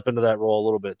Johnson will step into that role a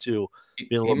little bit too.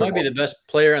 He might be the best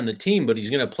player on the team, but he's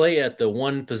going to play at the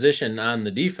one position on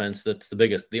the defense that's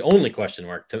the only question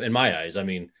mark in my eyes. I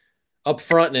mean, up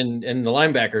front and the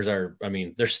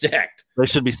linebackers they're stacked. They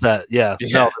should be set. Yeah.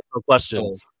 No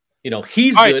question. So,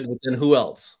 he's all good, but then who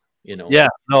else? Yeah.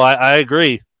 No, I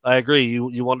agree.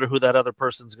 You wonder who that other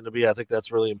person's going to be. I think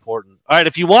that's really important. All right,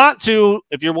 if you're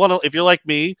like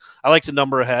me, I like to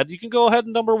number ahead. You can go ahead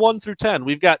and number 1 through 10.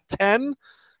 We've got 10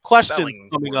 questions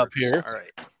coming up here.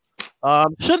 All right.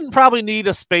 Shouldn't probably need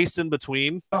a space in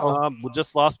between. We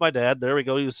just lost my dad. There we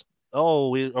go. Are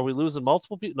we losing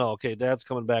multiple people? No. Okay, Dad's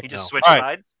coming back. He just now. switched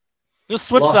sides. Just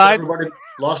switch sides.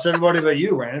 Lost everybody but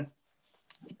you, Brandon.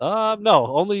 No,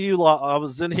 only you. I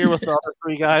was in here with the other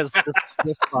 3 guys.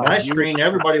 My screen,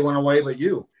 everybody went away but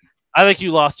you. I think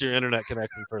you lost your internet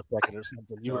connection for a second or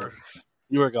something.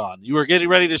 You were gone. You were getting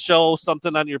ready to show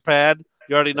something on your pad.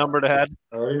 You already numbered ahead.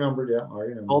 Already numbered,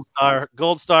 yeah.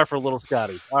 Gold star for little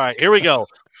Scotty. All right, here we go.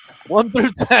 1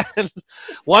 through 10.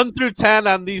 1 through 10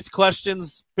 on these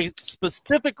questions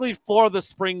specifically for the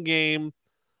spring game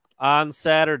on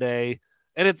Saturday.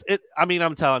 And I mean,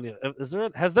 I'm telling you,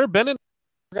 has there been I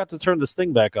forgot to turn this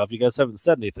thing back off. You guys haven't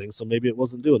said anything, so maybe it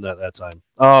wasn't doing that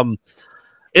time.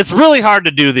 It's really hard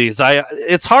to do these.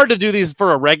 It's hard to do these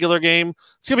for a regular game.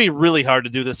 It's going to be really hard to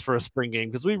do this for a spring game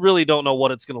because we really don't know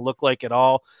what it's going to look like at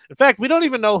all. In fact, we don't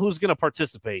even know who's going to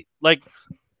participate. Like,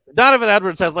 Donovan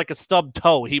Edwards has like a stubbed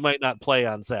toe. He might not play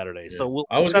on Saturday. Yeah. So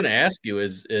I was going to ask you,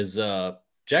 is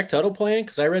Jack Tuttle playing?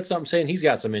 Because I read something saying he's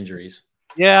got some injuries.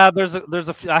 Yeah,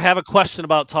 I have a question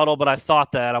about Tuttle, but I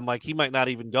thought that. I'm like, he might not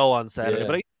even go on Saturday. Yeah.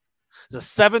 But he's a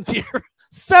seventh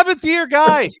year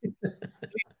guy.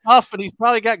 Tough, and he's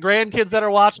probably got grandkids that are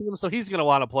watching him, so he's going to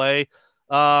want to play.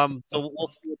 So we'll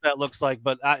see what that looks like.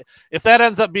 But if that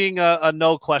ends up being a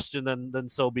no question, then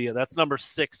so be it. That's number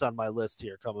 6 on my list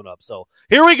here coming up. So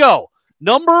here we go.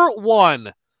 Number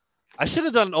 1. I should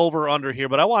have done an over-under here,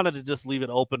 but I wanted to just leave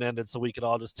it open-ended so we could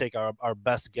all just take our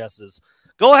best guesses.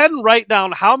 Go ahead and write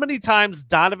down how many times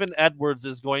Donovan Edwards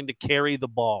is going to carry the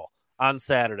ball on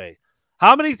Saturday.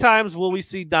 How many times will we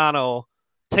see Dono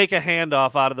take a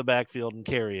handoff out of the backfield and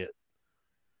carry it?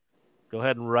 Go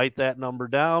ahead and write that number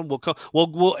down.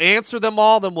 We'll answer them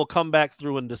all, then we'll come back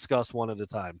through and discuss one at a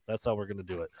time. That's how we're going to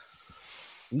do it.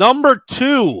 Number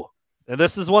 2, and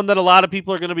this is one that a lot of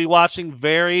people are going to be watching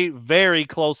very, very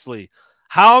closely.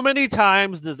 How many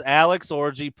times does Alex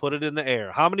Orji put it in the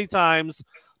air? How many times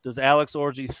does Alex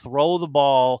Orji throw the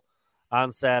ball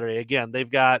on Saturday? Again,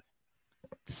 they've got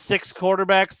 6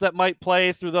 quarterbacks that might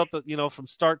play throughout from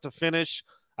start to finish.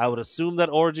 I would assume that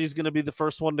Orji is going to be the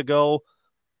first one to go,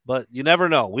 but you never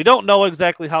know. We don't know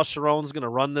exactly how Sherrone's going to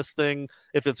run this thing,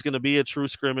 if it's going to be a true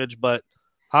scrimmage, but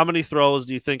how many throws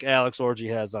do you think Alex Orji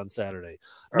has on Saturday?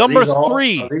 Number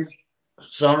 3.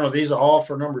 Are these all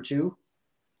for number 2?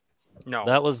 No.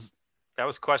 That was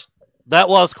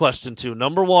question 2.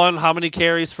 Number 1, how many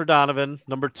carries for Donovan?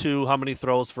 Number 2, how many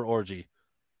throws for Orji?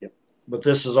 But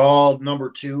this is all number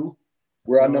 2.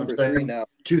 We're on number 3 now.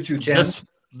 2 through 10.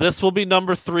 This will be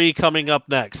number 3 coming up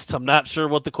next. I'm not sure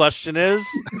what the question is.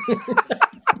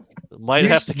 Might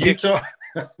have to kick.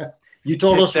 You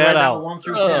told us right now 1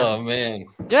 through 10. Oh man.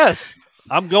 Yes,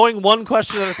 I'm going one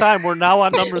question at a time. We're now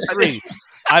on number 3.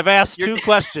 I've asked 2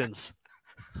 questions.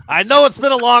 I know it's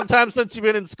been a long time since you've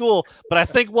been in school, but I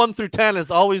think 1 through 10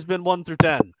 has always been 1 through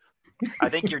 10. I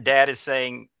think your dad is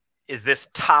saying, is this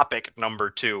topic number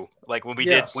 2? Like when we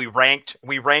ranked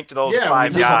those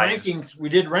 5 guys. We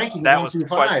did rankings.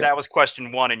 That was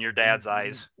question 1 in your dad's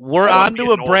eyes. We're on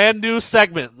to a brand new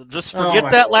segment. Just forget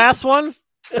that last one.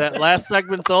 That last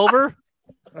segment's over.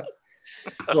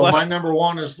 So my number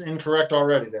 1 is incorrect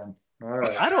already then. All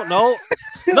right. I don't know.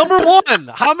 Number 1,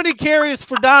 how many carries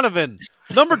for Donovan?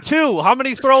 Number 2, how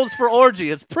many throws for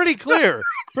Orji? It's pretty clear.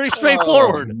 Pretty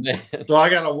straightforward. So I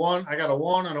got a 1 and a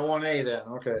 1A then.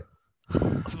 Okay.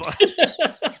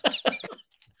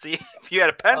 See, if you had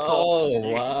a pencil,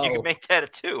 you could make that a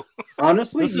 2.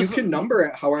 Honestly, you can number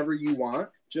it however you want.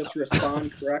 Just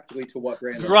respond correctly to what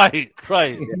random. Right.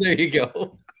 There you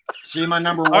go. See my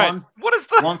number 1. Right. What is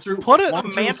the 1 through? Put it the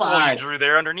mantle you drew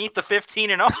there underneath the 15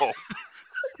 and 0.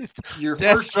 Your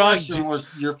first question was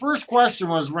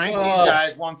rank these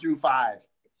guys 1 through 5.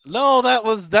 No, that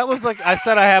was like I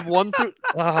said. I have 1 through.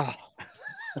 I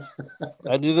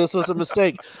knew this was a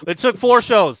mistake. It took 4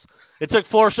 shows. It took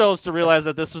 4 shows to realize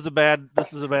that this was a bad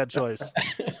choice.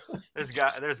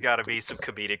 There's got to be some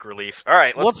comedic relief. All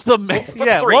right, what's the what's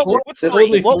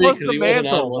what was the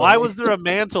mantle? Why was there a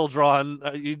mantle drawn?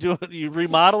 You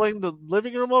remodeling the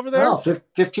living room over there? No,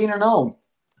 15 and 0.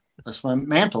 That's my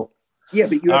mantle. Yeah,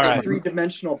 but you have a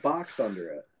 3-dimensional box under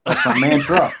it. That's my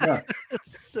mantra. Yeah.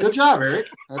 Good job, Eric.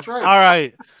 That's right. All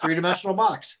right. 3-dimensional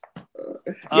box.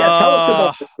 Tell us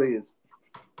about this, please.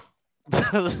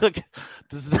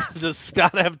 Does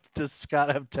Scott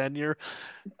have tenure?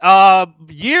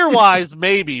 Year wise,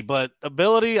 maybe, but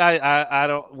ability, I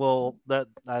don't. Well, I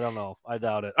don't know. I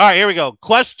doubt it. All right, here we go.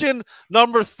 Question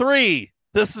number 3.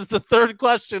 This is the 3rd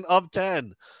question of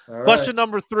 10. Question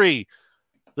number 3.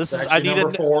 This is. I need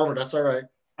number 4, but that's all right.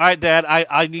 All right, Dad.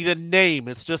 I need a name.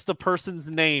 It's just a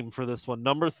person's name for this one.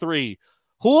 Number 3.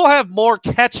 Who will have more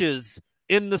catches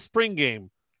in the spring game?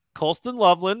 Colston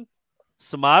Loveland,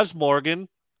 Samaj Morgan,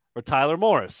 or Tyler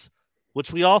Morris,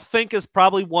 which we all think is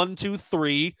probably 1, 2,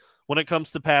 3 when it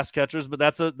comes to pass catchers, but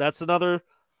that's another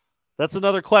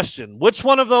question. Which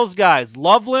one of those guys,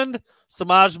 Loveland,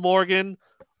 Samaj Morgan,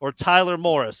 or Tyler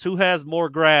Morris, who has more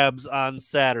grabs on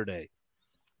Saturday?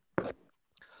 All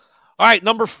right,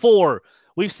 number 4.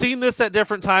 We've seen this at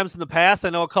different times in the past. I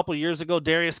know a couple years ago,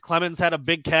 Darius Clemens had a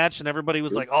big catch, and everybody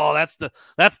was like, "Oh, that's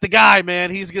the guy,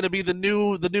 man. He's going to be the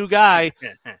new guy."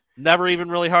 Never even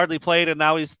really hardly played, and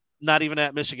now he's not even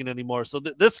at Michigan anymore. So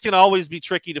this can always be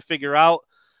tricky to figure out.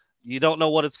 You don't know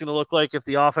what it's going to look like if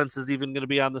the offense is even going to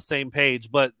be on the same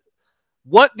page. But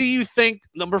what do you think,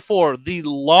 number 4, the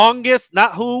longest,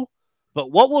 not who,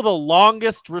 but what will the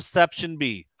longest reception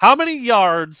be? How many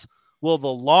yards will the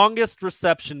longest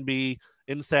reception be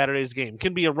in Saturday's game?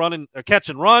 Can be a catch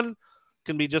and run,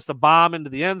 can be just a bomb into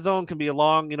the end zone, can be a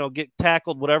long, get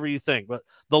tackled, whatever you think. But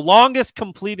the longest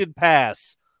completed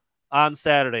pass on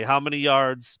Saturday, how many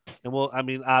yards?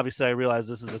 And obviously I realize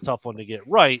this is a tough one to get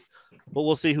right, but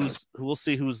we'll see who's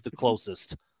the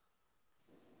closest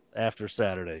after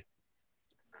Saturday.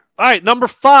 All right, number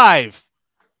 5.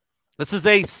 This is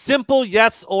a simple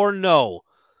yes or no.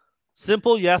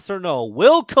 Simple yes or no.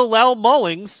 Will Kalel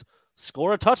Mullings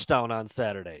score a touchdown on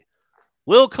Saturday?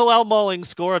 Will Kalel Mullings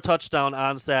score a touchdown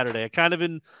on Saturday?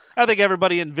 I think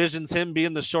everybody envisions him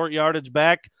being the short yardage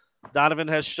back. Donovan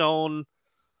has shown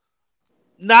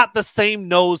not the same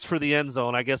nose for the end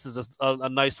zone, I guess is a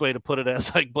nice way to put it,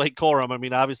 as like Blake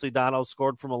Corum. Obviously Dono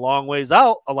scored from a long ways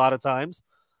out a lot of times,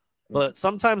 but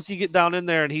sometimes you get down in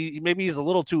there and he's a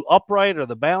little too upright, or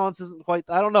the balance isn't quite,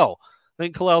 I don't know. I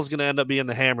think Kalel's going to end up being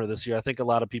the hammer this year. I think a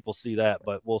lot of people see that,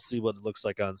 but we'll see what it looks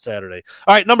like on Saturday.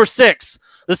 All right, number 6.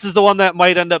 This is the one that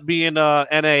might end up being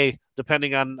NA,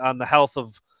 depending on the health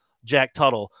of Jack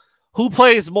Tuttle. Who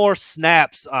plays more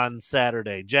snaps on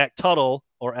Saturday, Jack Tuttle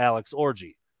or Alex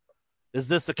Orji? Is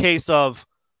this a case of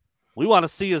we want to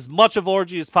see as much of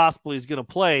Orji as possible he's going to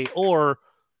play, or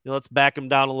let's back him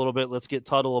down a little bit. Let's get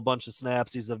Tuttle a bunch of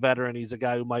snaps. He's a veteran. He's a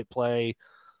guy who might play.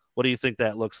 What do you think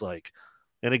that looks like?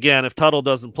 And again, if Tuttle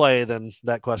doesn't play, then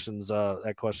that question's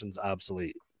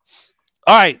obsolete.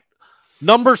 All right,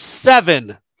 number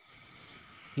 7.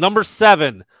 Number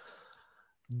 7.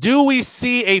 Do we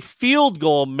see a field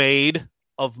goal made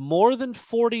of more than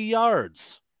 40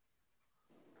 yards?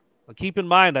 Well, keep in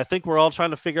mind, I think we're all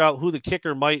trying to figure out who the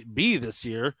kicker might be this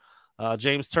year.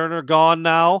 James Turner gone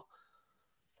now.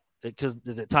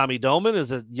 Is it Tommy Doman?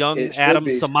 Is it young Adam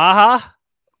Samaha?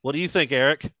 What do you think,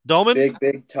 Eric? Doman?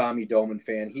 Big Tommy Doman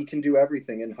fan. He can do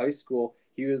everything. In high school,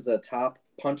 he was a top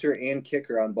punter and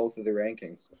kicker on both of the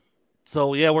rankings.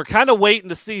 So, yeah, we're kind of waiting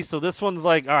to see. So this one's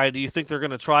like, all right, do you think they're going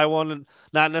to try one? And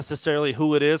not necessarily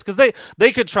who it is, because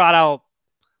they could trot out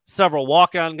several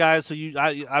walk-on guys. So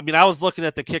I was looking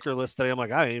at the kicker list today. I'm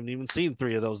like, I haven't even seen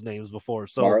 3 of those names before.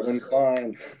 So Marvin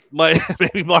Klein.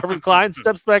 Maybe Marvin Klein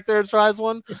steps back there and tries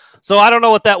one. So I don't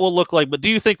know what that will look like. But do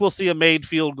you think we'll see a made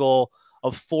field goal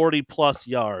of 40-plus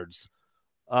yards?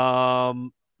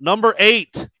 Number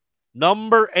 8.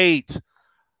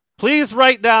 Please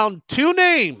write down 2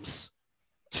 names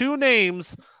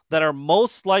that are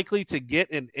most likely to get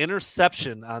an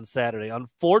interception on Saturday.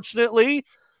 Unfortunately,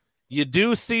 you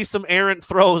do see some errant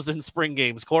throws in spring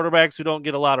games. Quarterbacks who don't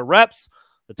get a lot of reps.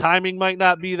 The timing might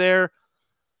not be there.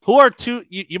 Who are 2?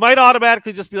 You might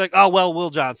automatically just be like, oh, well,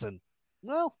 Will Johnson.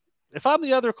 Well, if I'm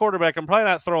the other quarterback, I'm probably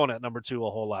not throwing at number 2 a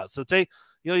whole lot. So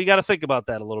you got to think about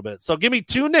that a little bit. So give me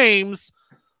 2 names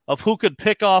of who could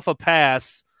pick off a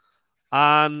pass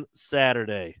on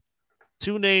Saturday.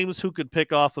 2 names who could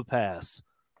pick off a pass.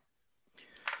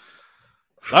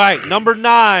 All right, number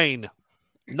 9.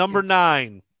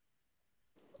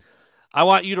 I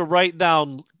want you to write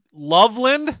down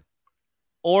Loveland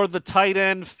or the tight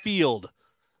end Field.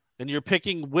 And you're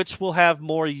picking which will have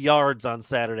more yards on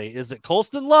Saturday. Is it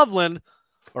Colston Loveland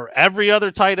or every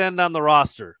other tight end on the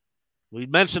roster? We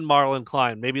mentioned Marlon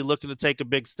Klein, maybe looking to take a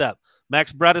big step.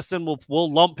 Max Bredesen,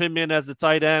 we'll lump him in as a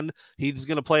tight end. He's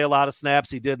going to play a lot of snaps.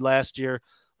 He did last year.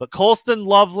 But Colston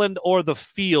Loveland or the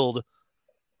Field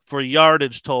for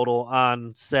yardage total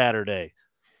on Saturday.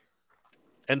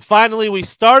 And finally, we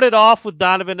started off with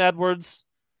Donovan Edwards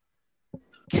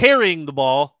carrying the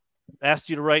ball. Asked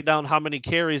you to write down how many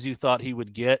carries you thought he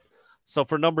would get. So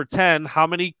for number 10, how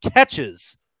many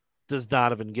catches does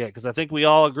Donovan get? Because I think we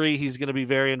all agree he's going to be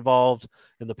very involved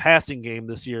in the passing game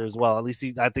this year as well. At least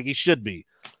I think he should be.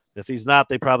 If he's not,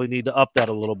 they probably need to up that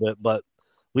a little bit. But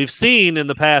we've seen in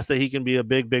the past that he can be a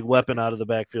big, big weapon out of the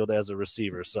backfield as a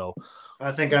receiver. So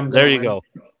I think I'm there. You go.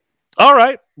 All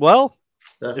right. Well,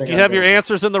 if you have your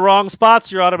answers in the wrong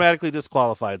spots, you're automatically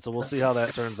disqualified. So we'll see how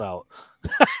that turns out.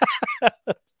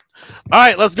 All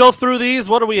right, let's go through these.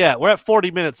 What are we at? We're at 40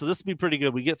 minutes, so this will be pretty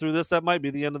good. We get through this, that might be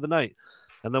the end of the night,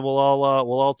 and then we'll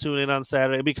all tune in on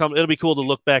Saturday. It'll be cool to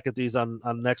look back at these on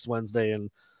next Wednesday and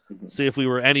see if we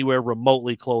were anywhere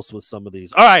remotely close with some of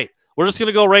these. All right, we're just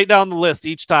gonna go right down the list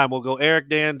each time. We'll go Eric,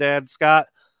 Dan, Dad, Scott,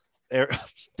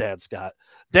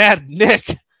 Dad,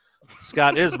 Nick.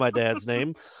 Scott is my dad's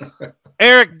name.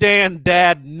 Eric, Dan,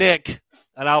 Dad, Nick,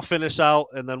 and I'll finish out,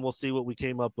 and then we'll see what we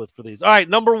came up with for these. All right,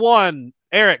 number 1.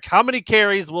 Eric, how many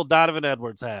carries will Donovan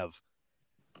Edwards have?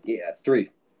 Yeah, 3.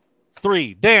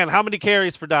 3. Dan, how many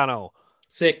carries for Dono?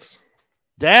 6.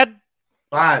 Dad?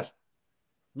 5.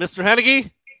 Mr.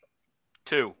 Hennigy?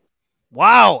 2.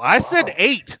 Wow, I said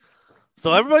 8.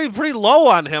 So everybody pretty low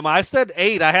on him. I said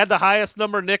 8. I had the highest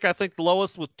number, Nick. I think the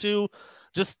lowest with 2.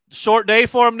 Just short day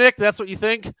for him, Nick. That's what you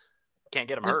think? Can't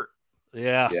get him hurt.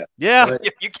 Yeah.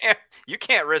 You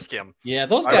can't risk him. Yeah,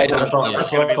 those guys. That's going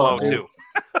to be low too.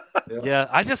 Yeah,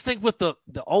 I just think with the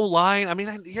O line, I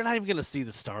mean, you're not even going to see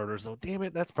the starters. Oh, damn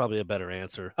it, that's probably a better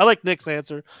answer. I like Nick's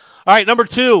answer. All right, number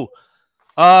 2.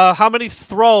 How many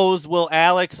throws will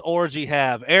Alex Orji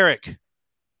have? Eric?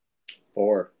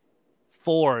 4.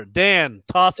 4. Dan,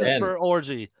 tosses 10. for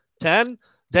Orji. 10.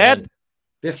 Dad?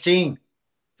 15.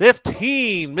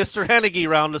 15. Mr. Hennigy,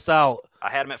 round us out. I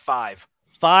had him at 5.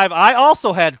 5. I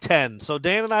also had 10. So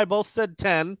Dan and I both said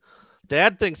 10.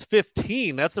 Dad thinks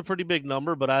 15. That's a pretty big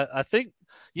number, but I think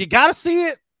you got to see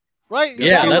it, right?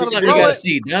 Yeah, that's what you got to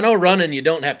see. Dono running, you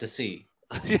don't have to see.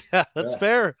 Yeah, that's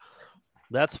fair.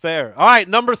 That's fair. All right,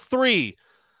 number 3.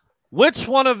 Which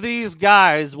one of these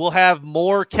guys will have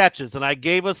more catches? And I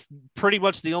gave us pretty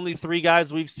much the only 3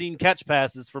 guys we've seen catch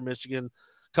passes for Michigan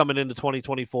coming into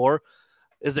 2024.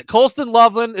 Is it Colston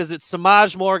Loveland? Is it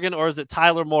Samaj Morgan? Or is it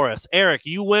Tyler Morris? Eric,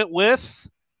 you went with?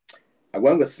 I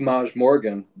went with Samaj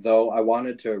Morgan, though I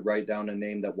wanted to write down a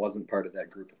name that wasn't part of that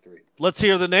group of 3. Let's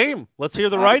hear the name. Let's hear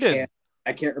the write-in.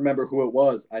 I can't remember who it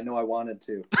was. I know I wanted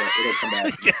to, but it'll come back.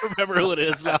 I can't remember who it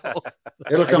is now.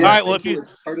 It'll come All back. right, well, if you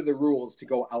part of the rules to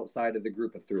go outside of the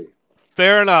group of 3.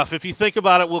 fair enough. If you think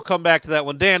about it, we'll come back to that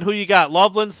one. Dan, who you got?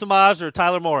 Loveland, Samaj, or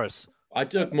Tyler Morris? I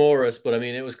took Morris, but I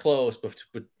mean it was close. But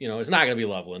you know, it's not going to be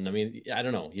Loveland. I mean, I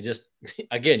don't know. You just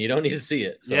again, you don't need to see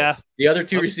it. So yeah. The other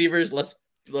 2 receivers, let's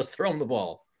throw them the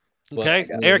ball. Okay,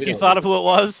 but, Eric, you thought of who it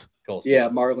was? Colston. Yeah,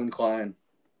 Marlon Klein.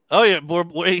 Oh, yeah.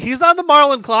 He's on the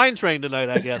Marlon Klein train tonight,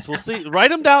 I guess. We'll see.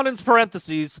 Write him down in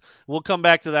parentheses. We'll come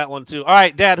back to that one, too. All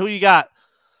right, Dad, who you got?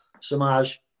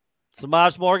 Samaj.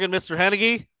 Samaj Morgan, Mr.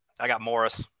 Hennigy? I got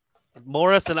Morris.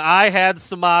 Morris, and I had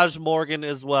Samaj Morgan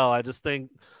as well. I just think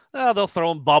they'll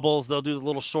throw him bubbles. They'll do the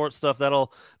little short stuff.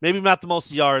 That'll maybe not the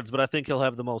most yards, but I think he'll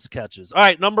have the most catches. All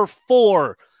right, number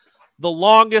 4, the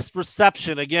longest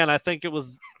reception. Again, I think it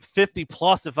was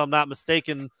 50-plus, if I'm not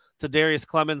mistaken, to Darius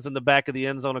Clemens in the back of the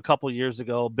end zone a couple years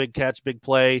ago. Big catch, big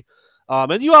play.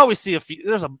 And you always see I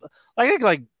think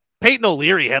like Peyton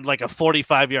O'Leary had like a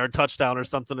 45-yard touchdown or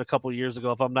something a couple years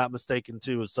ago, if I'm not mistaken,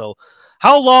 too. So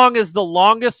how long is the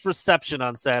longest reception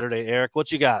on Saturday, Eric?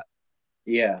 What you got?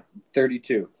 Yeah,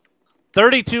 32.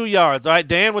 32 yards. All right,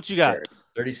 Dan, what you got?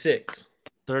 36.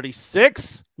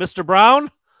 36. Mr.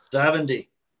 Brown? 70.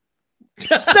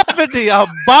 70, a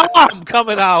bomb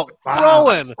coming out,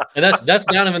 throwing. And that's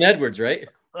Donovan Edwards, right?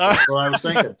 That's what I was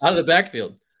thinking. Out of the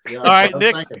backfield. Yeah, All right, that's what I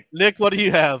was thinking. Nick, what do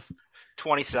you have?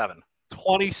 27.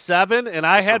 27, and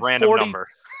I had 40. Number.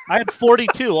 I had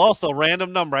 42, also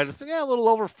random number. I just think, a little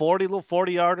over 40, a little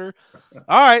 40-yarder.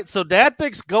 All right, so Dad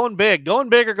thinks going big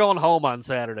or going home on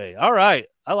Saturday. All right,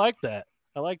 I like that.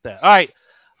 All right,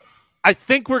 I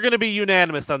think we're going to be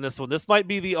unanimous on this one. This might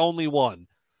be the only one.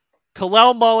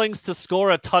 Kalel Mullings to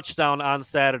score a touchdown on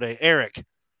Saturday. Eric.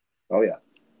 Oh, yeah.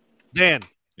 Dan.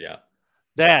 Yeah.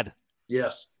 Dad.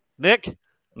 Yes. Nick.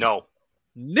 No.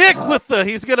 Nick with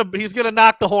he's gonna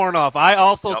knock the horn off. I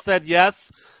also said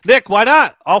yes. Nick, why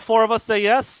not? All 4 of us say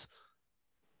yes.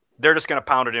 They're just gonna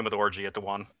pound it in with Orji at the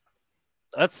 1.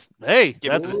 Give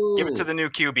it to the new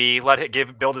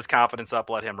QB. Build his confidence up.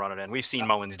 Let him run it in. We've seen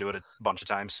Mullins do it a bunch of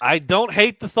times. I don't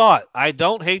hate the thought.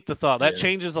 That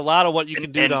changes a lot of what you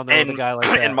can do down there with a guy like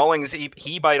that. And Mullins,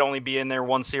 he might only be in there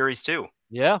 1 series too.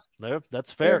 Yeah,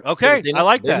 that's fair. Okay, I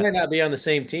like that. They might not be on the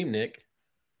same team, Nick.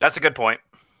 That's a good point.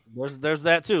 There's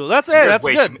that too. That's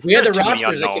good. We had the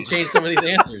rosters that can change some of these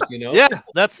answers, you know. Yeah,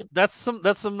 that's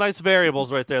some nice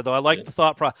variables right there, though. I like the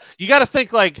thought process. You got to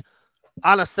think like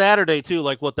on a Saturday too,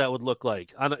 like what that would look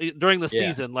like during the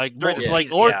season, like Orji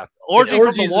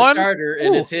from the 1 starter,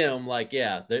 and it's him. Like,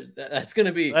 that's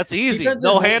gonna be easy.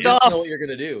 No handoff. Know what you're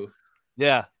gonna do.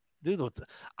 Yeah. Dude,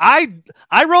 I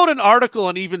wrote an article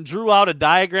and even drew out a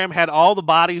diagram, had all the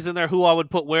bodies in there, who I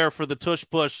would put where for the tush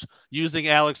push using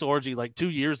Alex Orji like 2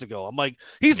 years ago. I'm like,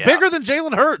 he's bigger than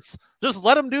Jalen Hurts. Just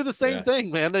let him do the same thing,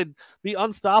 man. They'd be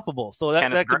unstoppable. So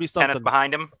that could be something. Kenneth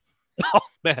behind him. Oh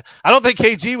man, I don't think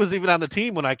KG was even on the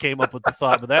team when I came up with the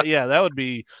thought, but that would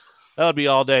be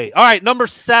all day. All right, number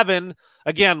 7.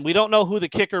 Again, we don't know who the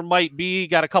kicker might be.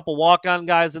 Got a couple walk-on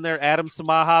guys in there. Adam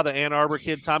Samaha, the Ann Arbor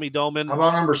kid, Tommy Doman. How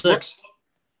about number 6?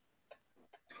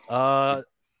 That's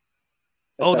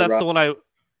the one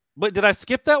But did I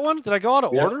skip that one? Did I go out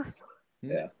of order?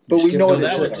 Yeah, but we know No, it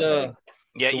that is was already.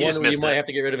 Yeah, the you one just where you missed might it. have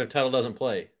to get rid of if Tuttle doesn't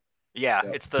play. Yeah,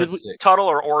 Yeah. it's the Sick. Tuttle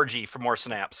or Orji for more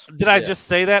snaps. Did I Yeah. just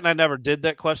say that and I never did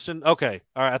that question? Okay.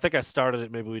 All right. I think I started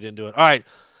it. Maybe we didn't do it. All right.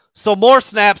 So more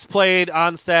snaps played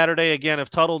on Saturday. Again, if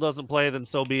Tuttle doesn't play, then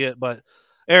so be it. But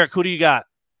Eric, who do you got?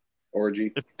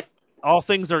 Orgy. If all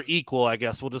things are equal, I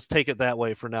guess we'll just take it that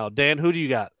way for now. Dan, who do you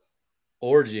got?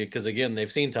 Orji, because again,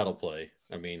 they've seen Tuttle play.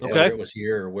 I mean, Okay. whether it was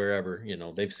here or wherever,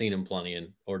 they've seen him plenty,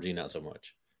 and Orji not so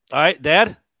much. All right,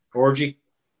 Dad. Orgy.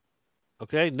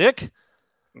 Okay, Nick.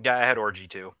 Yeah, I had Orji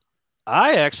too.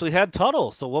 I actually had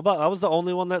Tuttle. So what about? I was the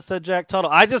only one that said Jack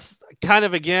Tuttle. I just kind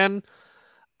of again,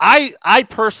 I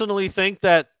personally think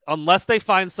that unless they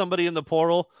find somebody in the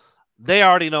portal, they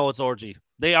already know it's Orji.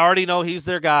 They already know he's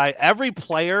their guy. Every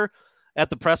player at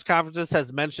the press conferences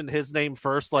has mentioned his name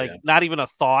first, like not even a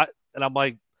thought. And I'm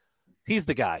like, he's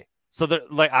the guy. So they're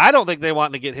like, I don't think they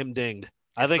want to get him dinged.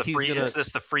 I think he's gonna. It's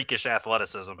just the freakish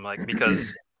athleticism, like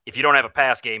because if you don't have a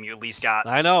pass game, you at least got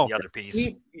I know the other piece.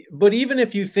 But even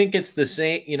if you think it's the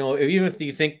same, even if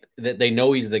you think that they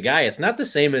know he's the guy, it's not the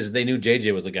same as they knew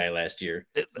JJ was the guy last year.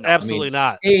 Absolutely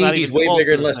not. A, It's not he's even way close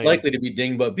bigger to and the less same. likely to be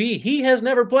dinged, but B, he has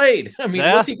never played. I mean,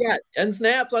 Yeah. what's he got? 10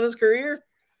 snaps on his career?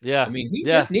 Yeah. I mean, he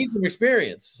just needs some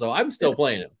experience. So I'm still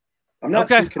playing him. I'm not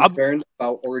too concerned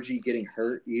about Orji getting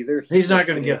hurt either. He's not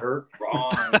going to get hurt.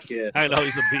 Wrong kid. I know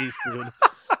he's a beast, dude.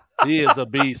 He is a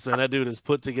beast, man. That dude is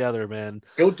put together, man.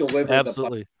 He'll deliver.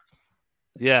 Absolutely.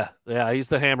 Yeah. He's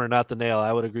the hammer, not the nail.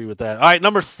 I would agree with that. All right,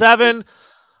 number 7.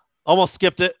 Almost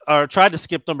skipped it, or tried to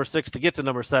skip number 6 to get to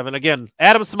number 7. Again,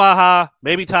 Adam Samaha,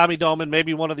 maybe Tommy Doman,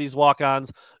 maybe one of these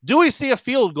walk-ons. Do we see a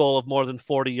field goal of more than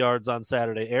 40 yards on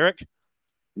Saturday, Eric?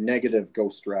 Negative,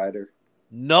 Ghost Rider.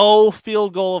 No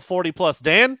field goal of 40-plus.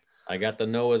 Dan? I got the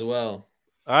no as well.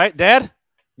 All right, Dad?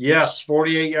 Yes,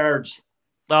 48 yards.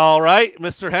 All right,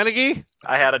 Mr. Hennigy?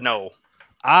 I had a no.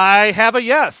 I have a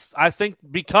yes. I think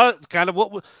because kind of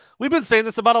what we've been saying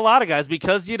this about a lot of guys,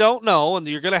 because you don't know and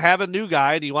you're going to have a new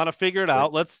guy and you want to figure it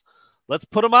out. Let's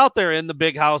put him out there in the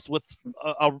big house with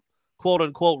a quote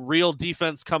unquote real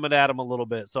defense coming at him a little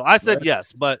bit. So I said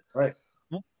yes, but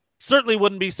certainly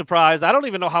wouldn't be surprised. I don't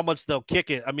even know how much they'll kick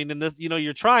it. I mean, in this,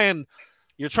 you're trying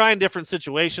different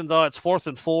situations. Oh, it's 4th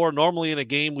and 4. Normally in a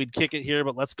game we'd kick it here,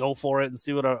 but let's go for it and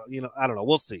see what I don't know.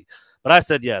 We'll see. But I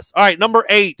said yes. All right, number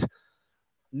 8.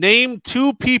 Name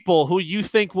 2 people who you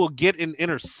think will get an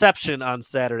interception on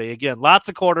Saturday. Again, lots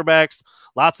of quarterbacks,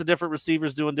 lots of different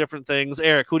receivers doing different things.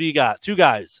 Eric, who do you got? 2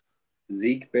 guys.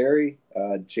 Zeke Berry,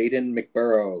 Jaden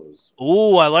McBurrows.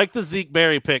 Ooh, I like the Zeke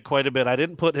Berry pick quite a bit. I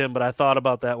didn't put him, but I thought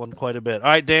about that one quite a bit. All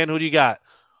right, Dan, who do you got?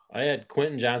 I had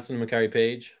Quentin Johnson and Makari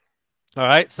Page. All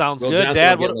right, sounds good. Johnson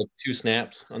Dad, will get like 2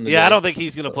 snaps on the day. I don't think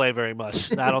he's going to play very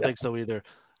much. I don't think so either.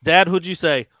 Dad, who'd you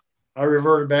say? I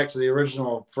reverted back to the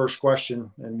original first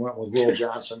question and went with Will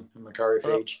Johnson and Makari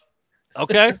Page.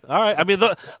 Okay. All right. I mean,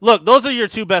 look, those are your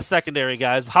 2 best secondary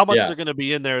guys. How much they're going to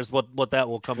be in there is what that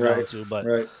will come down to. But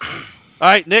all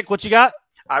right, Nick, what you got?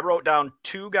 I wrote down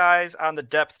 2 guys on the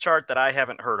depth chart that I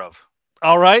haven't heard of.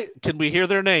 All right. Can we hear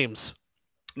their names?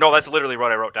 No, that's literally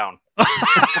what I wrote down.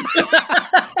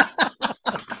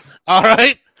 All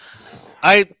right.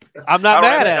 I'm not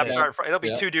mad at it. It'll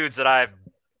be 2 dudes that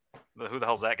who the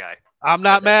hell's that guy? I'm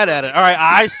not mad at it. All right.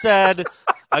 I said,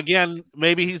 again,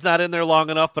 maybe he's not in there long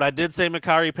enough, but I did say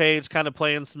Makari Page kind of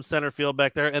playing some center field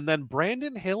back there. And then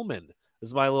Brandon Hillman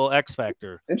is my little X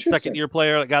factor. Second-year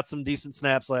player that got some decent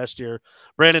snaps last year.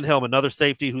 Brandon Hillman, another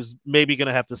safety who's maybe going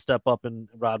to have to step up in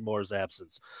Rod Moore's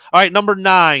absence. All right, number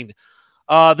 9.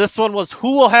 This one was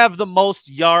who will have the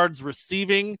most yards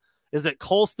receiving? Is it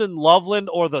Colston, Loveland,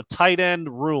 or the tight end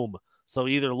room? So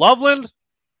either Loveland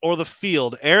or the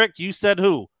field. Eric, you said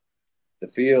who? The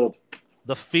field.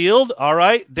 The field. All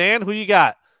right. Dan, who you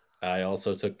got? I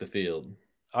also took the field.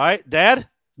 All right. Dad?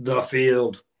 The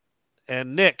field.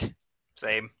 And Nick?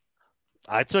 Same.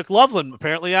 I took Loveland.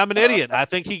 Apparently I'm an idiot. I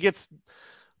think he gets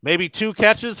maybe 2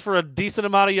 catches for a decent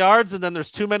amount of yards, and then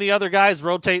there's too many other guys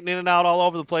rotating in and out all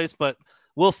over the place, but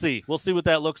we'll see. We'll see what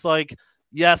that looks like.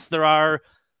 Yes, there are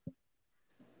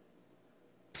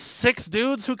 6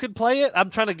 dudes who could play it. I'm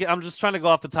just trying to go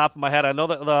off the top of my head. I know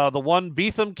that the one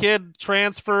Beetham kid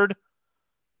transferred,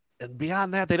 and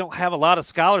beyond that, they don't have a lot of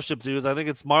scholarship dudes. I think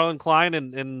it's Marlon Klein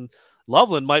and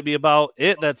Loveland might be about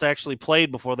it that's actually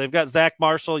played before. They've got Zach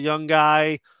Marshall, young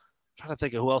guy. I'm trying to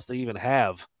think of who else they even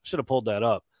have. Should have pulled that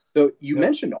up. So you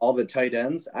mentioned all the tight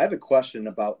ends. I have a question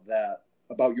about that,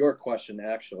 about your question,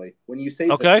 actually. When you say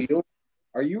the field,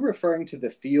 are you referring to the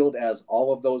field as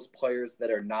all of those players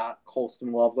that are not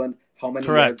Colston Loveland, how many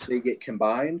yards they get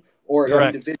combined, or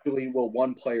individually will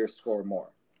one player score more?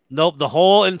 Nope, the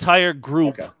whole entire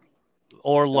group. Okay.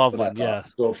 or Loveland. Yeah.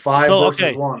 So 5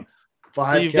 versus 1. 5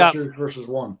 So you've catchers versus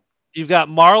 1. You've got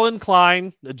Marlon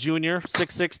Klein, a junior,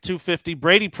 6'6", 250.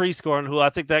 Brady Prescorn, who I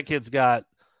think that kid's got.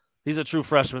 He's a true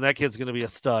freshman. That kid's going to be a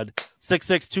stud.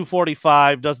 6'6",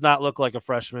 245. Does not look like a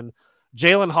freshman.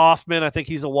 Jalen Hoffman, I think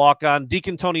he's a walk-on.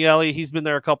 Deacon Tonielli, he's been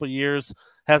there a couple years.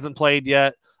 Hasn't played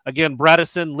yet. Again,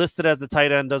 Bredesen, listed as a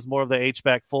tight end, does more of the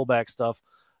H-back, fullback stuff.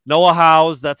 Noah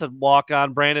Howes, that's a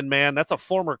walk-on. Brandon Mann, that's a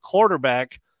former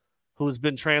quarterback who's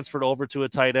been transferred over to a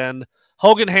tight end.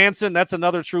 Hogan Hansen, that's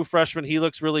another true freshman. He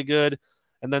looks really good.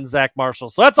 And then Zach Marshall.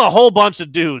 So that's a whole bunch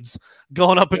of dudes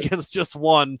going up against just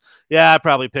one. Yeah, I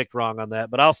probably picked wrong on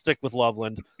that, but I'll stick with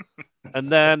Loveland.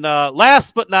 And then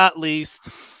last but not least,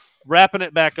 wrapping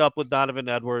it back up with Donovan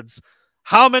Edwards.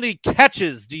 How many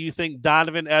catches do you think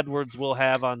Donovan Edwards will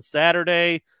have on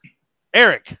Saturday?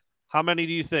 Eric, how many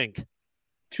do you think?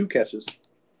 2 catches.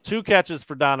 2 catches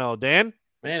for Dono. Dan?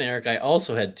 Man, Eric, I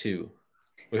also had 2.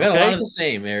 We've had a lot of the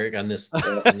same, Eric, on this.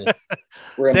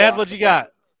 Dad, what you got?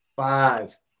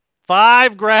 5.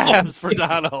 5 grabs for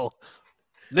Dono.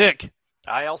 Nick?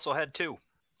 I also had 2.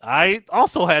 I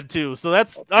also had 2. So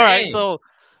that's okay. All right. So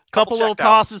couple little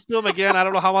check-downs. tosses to him again. I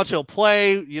don't know how much he'll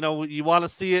play. You know, you want to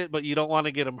see it, but you don't want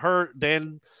to get him hurt.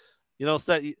 Dan, you know,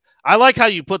 I like how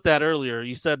you put that earlier.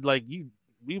 You said like you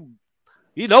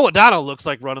know what Dono looks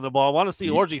like running the ball. I want to see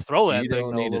Orji throw that thing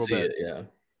don't need a little to see bit. it, yeah.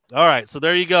 All right, so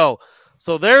there you go.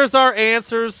 So there's our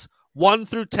answers, 1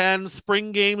 through 10,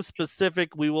 spring game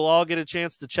specific. We will all get a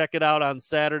chance to check it out on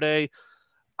Saturday.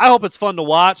 I hope it's fun to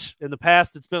watch. In the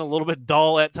past, it's been a little bit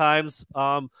dull at times.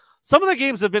 Some of the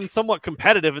games have been somewhat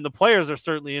competitive, and the players are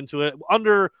certainly into it.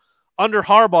 Under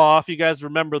Harbaugh, if you guys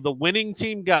remember, the winning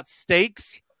team got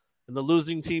steaks, and the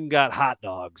losing team got hot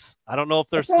dogs. I don't know if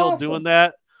they're still doing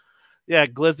that. Yeah,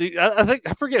 Glizzy.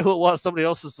 I forget who it was. Somebody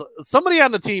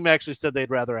on the team actually said they'd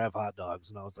rather have hot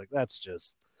dogs, and I was like,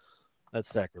 that's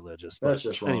sacrilegious. But That's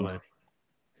just wrong. Anyway,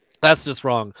 that's just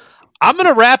wrong. I'm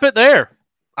gonna wrap it there.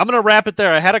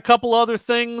 I had a couple other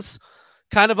things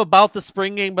kind of about the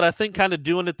spring game, but I think kind of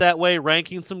doing it that way,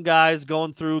 ranking some guys,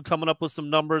 going through, coming up with some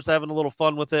numbers, having a little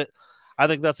fun with it. I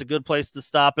think that's a good place to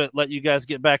stop it. Let you guys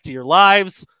get back to your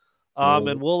lives.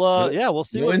 And we'll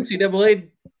see what NCAA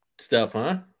stuff,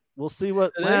 huh? We'll see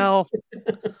what. Well,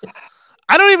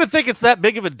 I don't even think it's that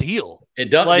big of a deal.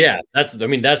 It does. Like, yeah, that's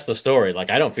the story. Like,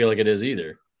 I don't feel like it is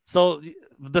either. So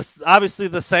obviously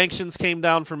the sanctions came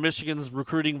down for Michigan's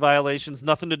recruiting violations.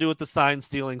 Nothing to do with the sign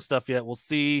stealing stuff yet. We'll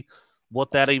see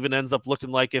what that even ends up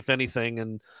looking like, if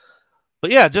anything.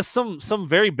 But yeah, just some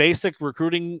very basic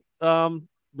recruiting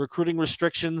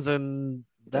restrictions, and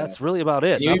that's really about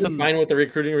it. Can you even find what the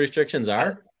recruiting restrictions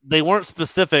are? They weren't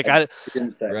specific.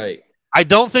 Right. I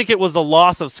don't think it was a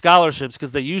loss of scholarships,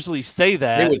 because they usually say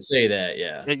that. They would say that,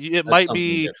 yeah. It might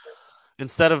be different.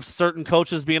 Instead of certain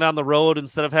coaches being on the road,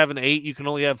 instead of having 8, you can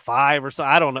only have 5 or so.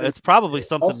 I don't know. It's probably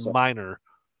something also, minor.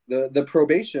 The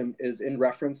probation is in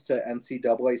reference to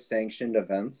NCAA sanctioned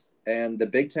events, and the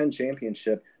Big Ten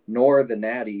championship nor the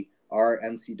Natty are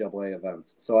NCAA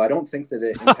events. So I don't think that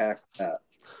it impacts that.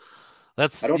 I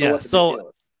don't know what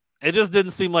so it just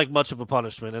didn't seem like much of a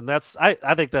punishment, and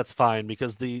I think that's fine,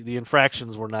 because the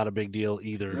infractions were not a big deal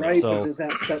either. Right, so but does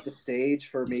that set the stage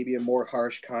for maybe a more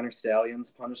harsh Connor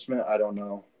Stallions punishment? I don't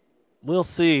know. We'll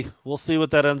see. We'll see what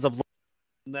that ends up looking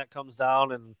when that comes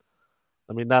down. And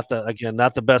I mean, not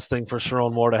the best thing for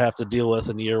Sherrone Moore to have to deal with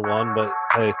in year 1, but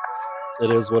hey, it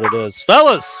is what it is.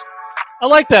 Fellas, I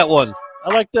like that one. I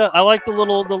like the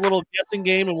little guessing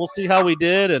game, and we'll see how we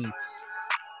did. And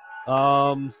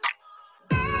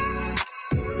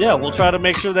yeah, we'll try to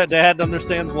make sure that Dad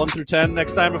understands 1 through 10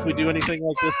 next time if we do anything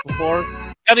like this before.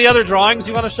 Any other drawings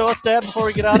you want to show us, Dad, before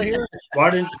we get out of here? Why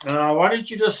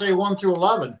didn't you just say 1 through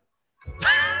 11?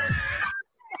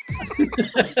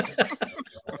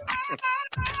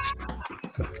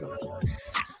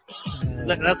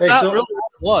 That's not really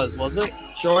what it was it?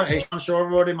 Show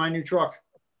everybody my new truck.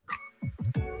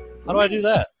 How do I do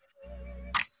that?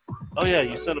 Oh yeah,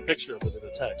 you sent a picture of it in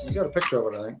a text. You got a picture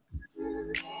of it, I think.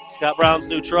 Scott Brown's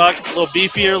new truck, a little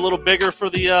beefier, a little bigger for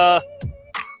the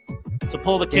to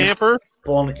pull the camper.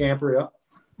 Pulling the camper, yeah.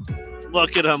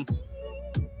 Look at him,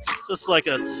 just like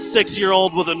a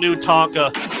 6-year-old with a new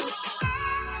Tonka.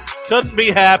 Couldn't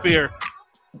be happier.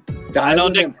 I know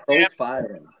Nick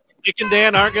and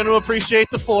Dan aren't going to appreciate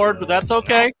the Ford, but that's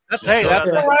okay. That's all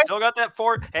right. Still got that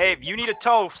Ford. Hey, if you need a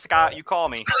tow, Scott, you call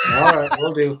me. All right,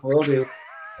 we'll do.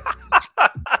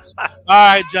 All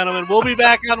right, gentlemen. We'll be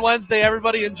back on Wednesday.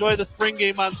 Everybody enjoy the spring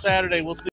game on Saturday. We'll see.